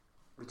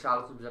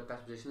 Richarlison's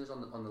best position is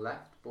on the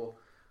left, but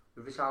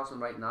with Richarlison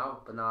right now,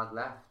 Bernard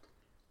left,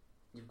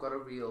 you've got a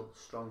real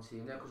strong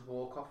team there, because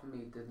Walcott for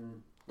me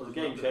didn't... Well, the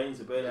game changed,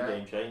 the Burnley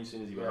game changed as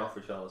soon as he went off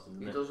Richarlison,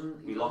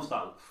 didn't he lost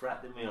that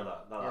threat, didn't we, on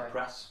that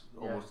press,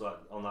 almost like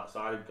on that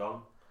side had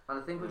gone.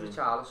 And I think with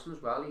Richarlison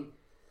as well,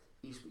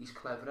 he's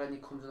cleverer and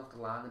he comes in off the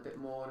line a bit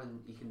more and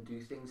he can do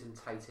things in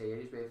tight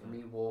areas, where for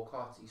me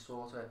Walcott, he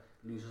sort of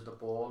loses the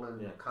ball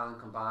and can't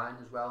combine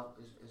as well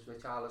as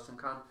Richarlison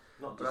can.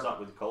 Not just that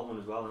with Coleman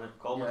as well, isn't it?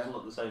 Coleman's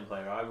not the same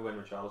player either when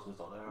Richarlison's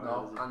not there.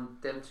 No,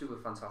 and them two were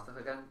fantastic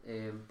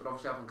again. But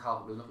obviously having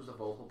Calvert-Lewin was the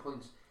vocal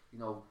point, you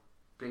know,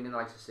 bringing the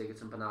likes of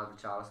Sigurdsson and Bernard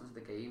Richarlison to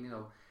the game, you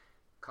know,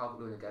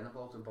 Calvert-Lewin again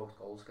involved in both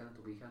goals again at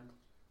the weekend.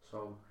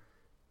 So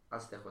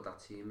I'd stick with that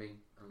team, mate,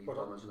 and leave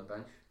Gomez on the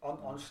bench.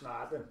 On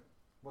Snarden,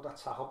 what that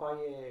tackle by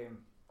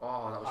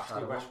that was Ashley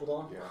terrible. Westwood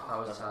on?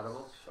 That was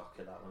terrible.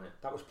 Shocking, that, wasn't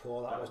it? That was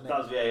poor, wasn't it? That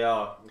was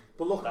VAR.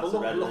 But look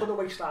at the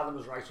way Snarden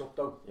was right up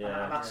though.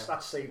 Yeah. And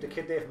that saved the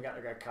kid there from getting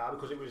a red card,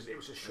 because it was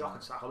a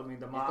shocking tackle. I mean,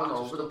 the marks... He's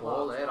gone over the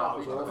ball there.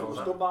 The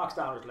stub marks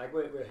down his leg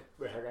were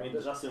horrendous. I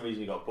mean, that's the reason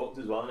he got booked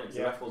as well, isn't it?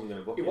 The ref wasn't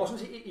going to book him.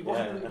 He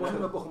wasn't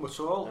going to book him at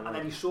all. And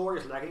then he saw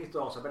his leg and he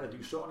thought, I better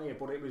do something here.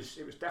 But it was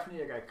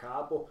definitely a red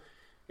card. But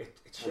it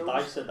shows... Well,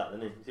 Dice said that,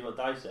 didn't he? See what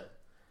Dice said?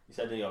 He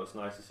said, it's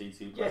nice to see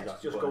two players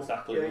actually put a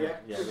tackle in.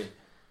 Yeah, I mean...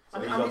 So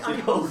he's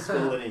obviously old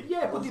school, isn't he?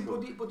 Yeah, but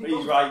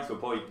he's right to a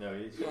point, no.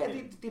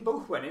 They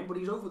both went in, but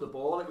he's over the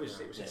ball. It was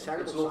a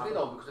terrible. It's lovely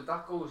though, because if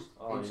that goes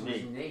into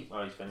his knee,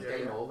 he's finished.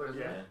 Game over,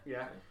 isn't it?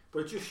 Yeah. But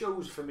it just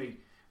shows for me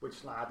with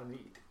Snarden,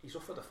 he's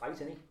up for the fight,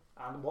 isn't he?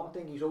 And one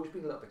thing, he's always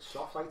been a little bit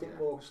soft, I think,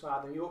 Morgan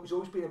Snarden. He's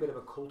always been a bit of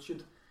a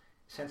cultured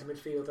centre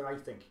midfielder, I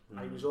think.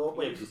 And he was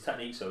always... his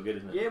technique's so good,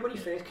 isn't it? Yeah, when he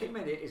first came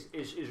in,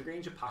 his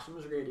range of passing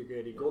was really,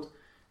 really good.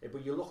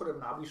 But you look at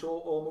him now, he's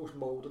almost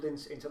moulded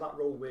into that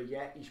role where,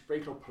 he's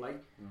breaking up play,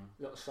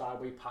 little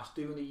sideway pass,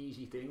 doing the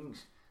easy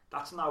things.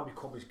 That's now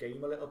become his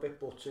game a little bit,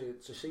 but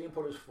to see him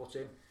put his foot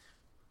in,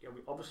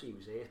 obviously he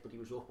was hurt, but he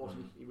was up,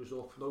 wasn't he? He was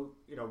up, no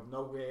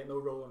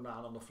rolling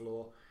around on the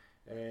floor.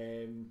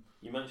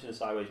 You mentioned the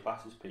sideways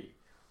passes, Pete.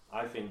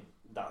 I think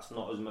that's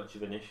not as much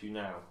of an issue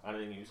now. I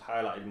think it was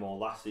highlighted more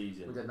last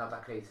season. We didn't have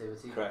that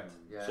creativity. Correct.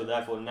 Yeah. So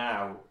therefore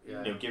now,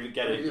 give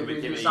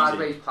it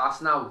sideways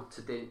pass now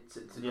to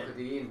look at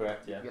the in.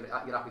 Correct. Yeah.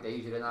 You're happy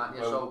days, you're in, aren't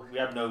you? Well, so we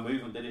had no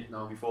movement, did it?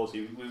 No. Before, so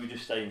we were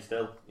just staying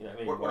still. You know what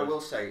I mean? What I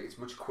will say, it's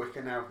much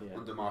quicker now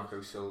under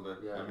Marco Silva.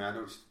 Yeah. I mean, I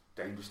know it's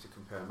dangerous to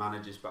compare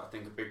managers, but I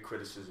think a big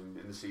criticism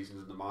in the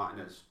seasons under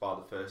Martinez, bar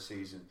the first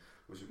season,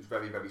 was it was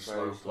very, very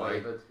slow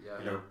play.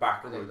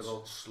 Backwards,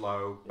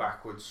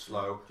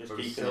 slow. Just but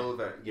with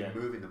Silva, you're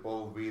moving the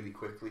ball really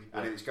quickly,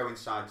 and it's going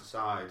side to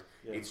side.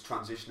 Yeah. It's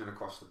transitioning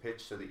across the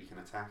pitch so that you can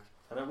attack.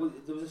 And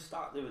there was a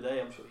stat the other day,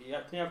 I'm sure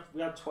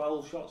we had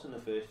 12 shots in the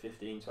first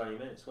 15-20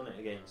 minutes, wasn't it,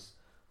 against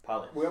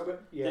Palace?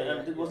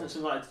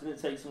 Didn't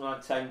it take something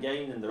like 10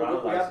 games in the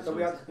round?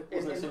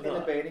 In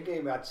the Burnley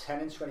game, we had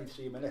 10 in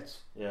 23 minutes.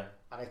 Yeah.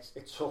 And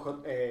it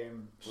took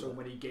so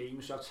many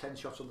games to have 10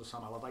 shots under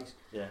Sam Allardyce.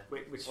 Yeah.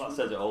 Which that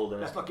says it all, doesn't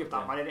it? Let's not give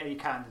that man any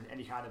kind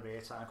of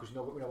airtime, because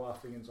we know our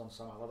feelings on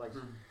Sam Allardyce.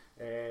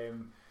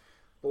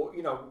 But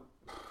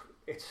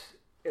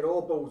it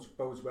all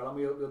bodes well, and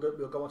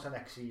we'll go on to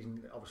next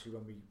season, obviously,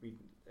 when we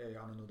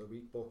on another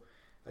week. But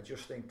I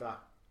just think that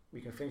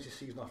we can finish the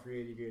season off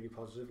really, really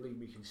positively.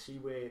 We can see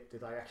where the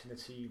direction the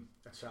team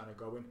are trying to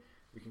go in.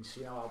 We can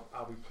see how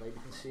we play.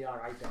 We can see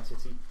our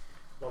identity.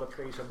 A lot of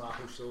praise for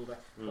Marco Silva.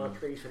 A lot of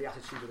praise for the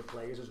attitude of the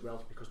players as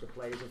well, because the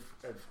players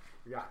have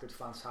reacted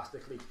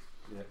fantastically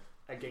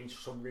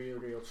against some real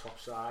top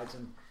sides,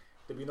 and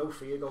there'll be no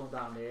fear going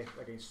down there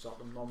against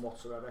Tottenham, none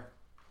whatsoever.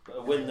 But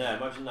a win there,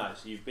 imagine that.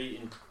 So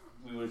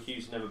we were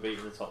accused of never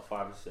beating the top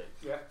 5 or 6.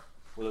 Yeah.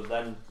 We'll have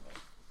then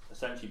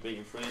essentially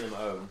beaten 3 of them at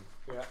home.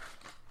 Yeah.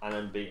 And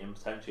then beating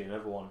potentially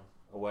another one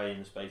away in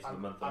the space of a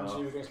month and a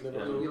half. Against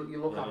Liverpool.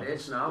 You look at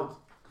this now.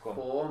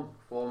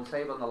 Form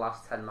table in the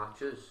last 10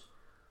 matches.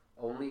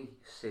 Only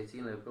City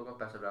and Liverpool got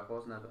better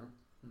records than Everton.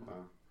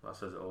 Wow. That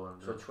says it all.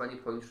 So 20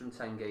 points from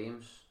 10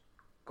 games,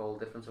 goal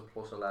difference of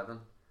plus 11.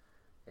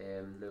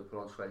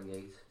 Liverpool on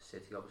 28,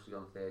 City obviously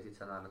on 30,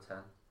 10 out of 10.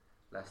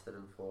 Leicester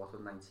in 4th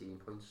with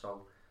 19 points.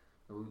 So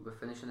we're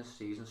finishing the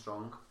season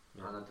strong,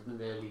 and I didn't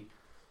really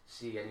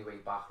see any way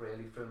back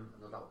really from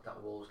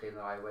that Wolves game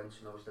that I went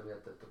to. Obviously we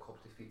had the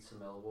cup defeat to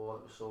Millwall.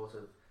 It was sort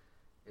of,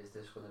 is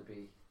this going to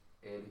be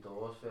early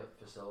doors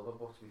for Silva?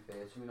 But to be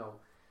fair to him,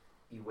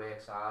 he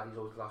works hard, he's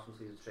always the last one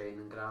to leave the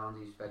training ground,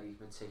 he's very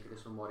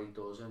meticulous in what he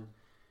does, and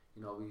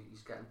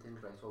he's getting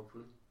things right,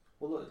 hopefully.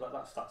 Well look,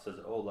 that stat says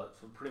it all.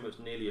 For pretty much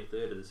nearly a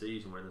third of the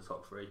season we're in the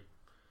top 3.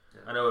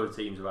 I know other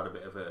teams have had a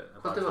bit of a...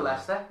 But they were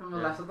Leicester,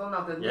 Leicester done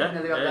that, didn't they? And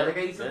they got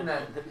relegated and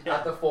then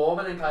had the form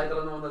and then kind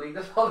of won the league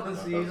the following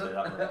season.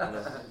 I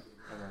know,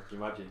 can you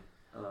imagine?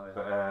 I know,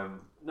 yeah.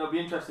 But it'd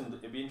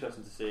be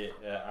interesting to see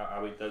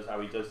how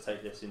he does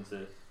take this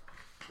into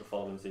the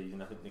following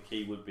season. I think the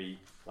key would be,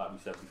 like we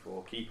said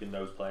before, keeping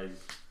those players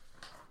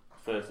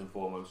first and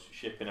foremost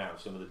shipping out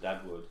some of the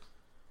dead wood,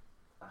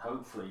 and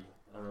hopefully,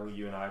 I know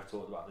you and I have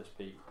talked about this,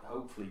 Pete,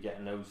 hopefully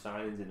getting those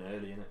signings in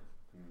early, innit?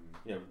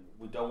 You know,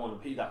 we don't want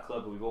to be that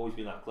club, but we've always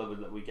been that club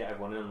that we get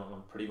everyone in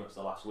on pretty much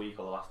the last week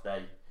or the last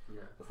day.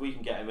 Yeah. If we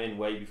can get them in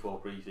way before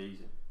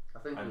pre-season, I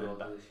think we will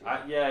do this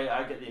year.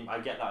 I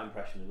get that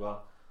impression as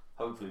well.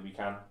 Hopefully we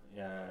can,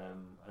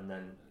 and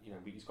then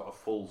he's got a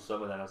full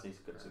summer then as he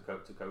to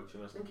coach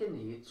him. I think you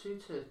need to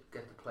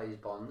get the players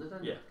bonded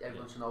and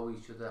everyone to know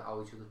each other,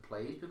 how each other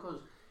plays,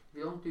 because if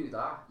you don't do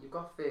that, you've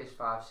got first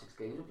 5-6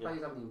 games where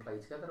players haven't even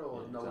played together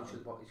or know each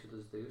other, what each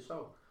other's do.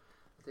 So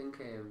I think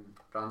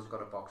Brand's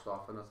got it boxed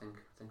off, and I think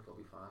they'll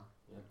be fine.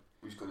 Yeah.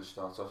 Who's going to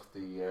start off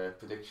the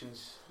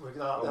predictions? We're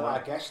going to let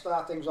our guest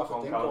start things off.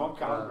 I think. Go on,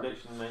 Callum.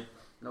 Prediction, mate.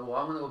 No,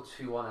 I'm going to go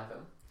 2-1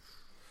 Everton.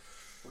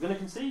 We're going to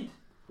concede.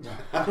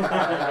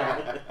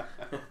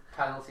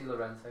 Penalty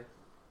Llorente.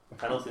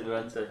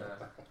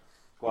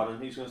 Go on, and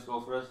who's going to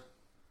score for us?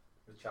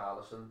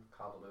 Richarlison,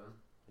 Calvert-Lewin.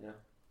 Yeah.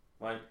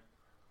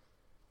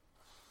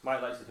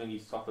 Mike likes to think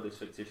he's top of this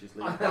fictitious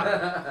league.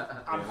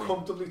 I'm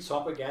comfortably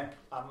top again.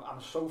 I'm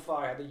so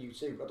far ahead of you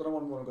two. I don't know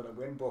when I'm going to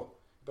win, but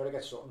better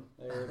get something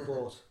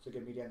bought to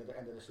give me the end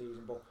of the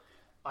season. But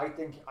I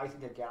think it's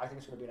going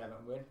to be an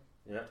Everton win.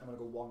 Yeah. I'm going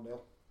to go 1-0.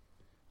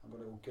 I'm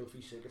going to go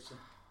Gylfi Sigurdsson.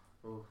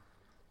 Oh.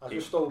 I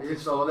just stole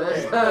this. Your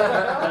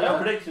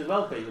prediction as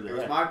well, Peter. It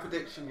was my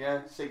prediction,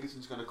 yeah.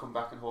 Sigurdsson's going to come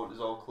back and haunt his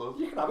old club.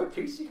 You can have it,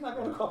 Pete. You can have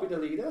it on a copy of the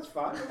leader. That's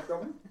fine. No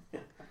problem.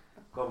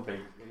 Come on, Pete.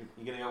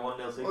 You're going to go 1-0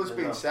 Sigurdsson? Well, it's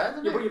been said,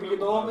 isn't it? You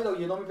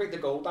normally break the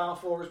goal down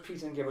for us,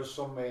 Pete, and give us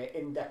some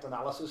in-depth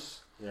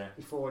analysis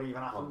before it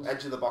even happens.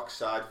 Edge of the box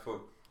side,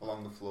 foot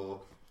along the floor.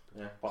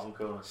 Yeah, bottom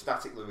corner.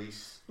 Static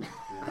Luis.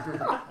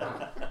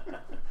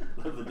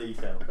 Love the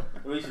detail.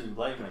 Luis isn't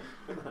playing, mate.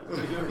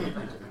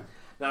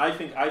 No, I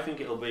think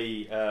it'll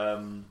be a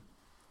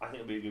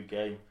good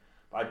game.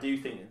 But I do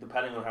think,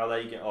 depending on how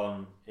they get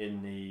on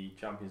in the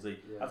Champions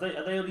League, have they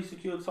already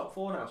secured top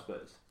 4 now,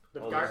 Spurs?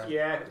 They're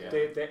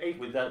 8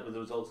 with the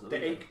results of the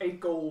weekend. 8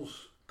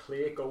 goals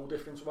clear goal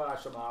difference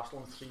wise from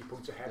Arsenal and 3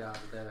 points ahead.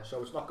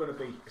 So it's not going to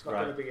be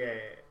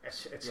a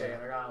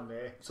turnaround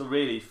there. So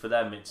really for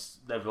them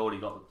they've already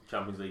got the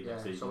Champions League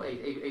next season. So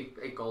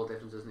 8 goal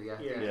difference, isn't it?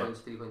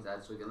 3 points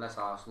ahead. So unless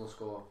Arsenal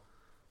score,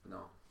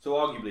 no. So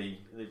arguably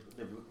they've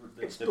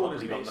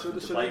probably got nothing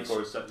to play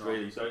for as such,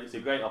 really. So it's a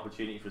great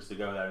opportunity for us to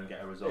go there and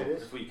get a result.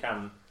 If we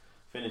can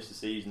finish the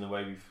season the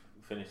way we've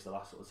finished the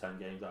last sort of 10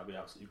 games, that'd be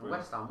absolutely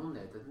brilliant. West Ham won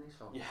there, didn't he?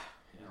 So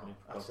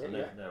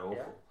they're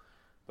awful.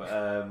 But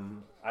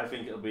I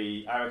think I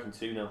reckon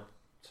 2-0.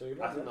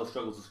 I think they'll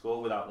struggle to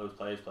score without those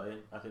players playing.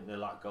 I think they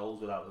lack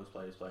goals without those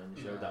players playing.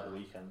 They showed that the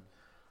weekend.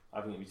 I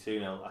think it'll be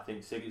 2-0. I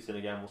think Sigurdsson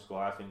again will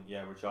score. I think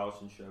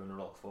Richarlison's showing a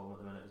lot of form at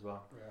the minute as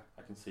well. Yeah.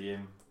 I can see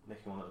him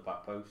nicking one at the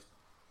back post.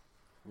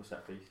 What's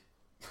that piece?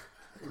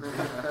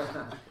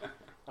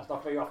 That's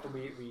not very often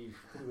we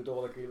would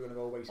all agree we're going to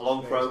go away to a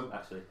long throw,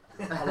 actually.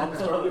 A long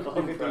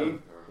throw.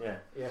 Yeah,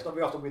 it's not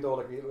very often we'd all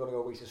agree we're going to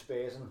go away to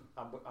Spurs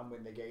and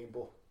win the game,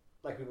 but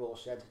like we've all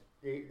said,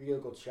 real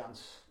good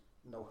chance.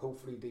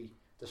 Hopefully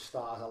the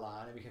stars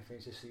align and we can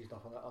finish this season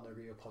off on a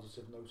real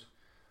positive note.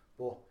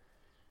 But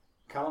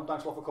Callum,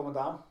 thanks a lot for coming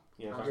down.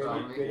 Yeah,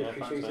 really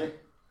appreciate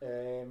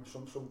it.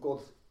 Some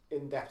good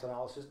in-depth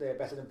analysis there,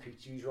 better than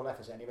Pete's usual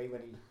efforts anyway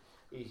when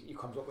he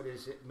comes up with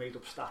his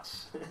made-up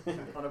stats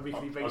on a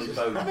weekly basis.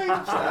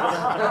 Made-up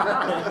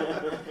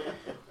stats.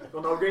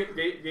 Well, no,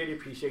 really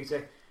appreciate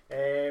it.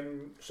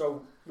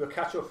 So we'll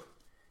catch up,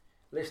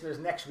 listeners,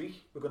 next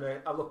week. We're going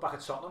to have a look back at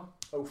Tottenham,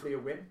 hopefully a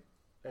win,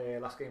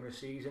 last game of the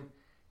season,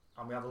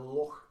 and we have a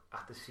look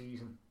at the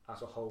season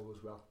as a whole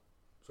as well.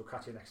 So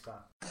catch you next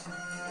time.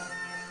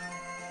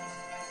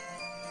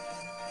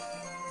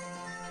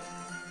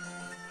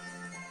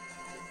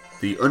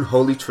 The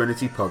Unholy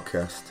Trinity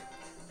Podcast.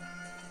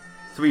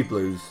 3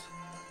 Blues,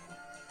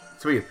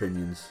 3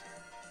 Opinions,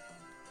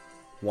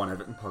 1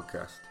 Everton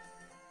Podcast.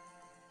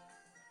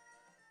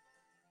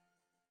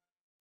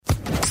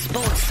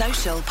 Sports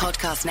Social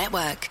Podcast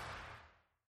Network.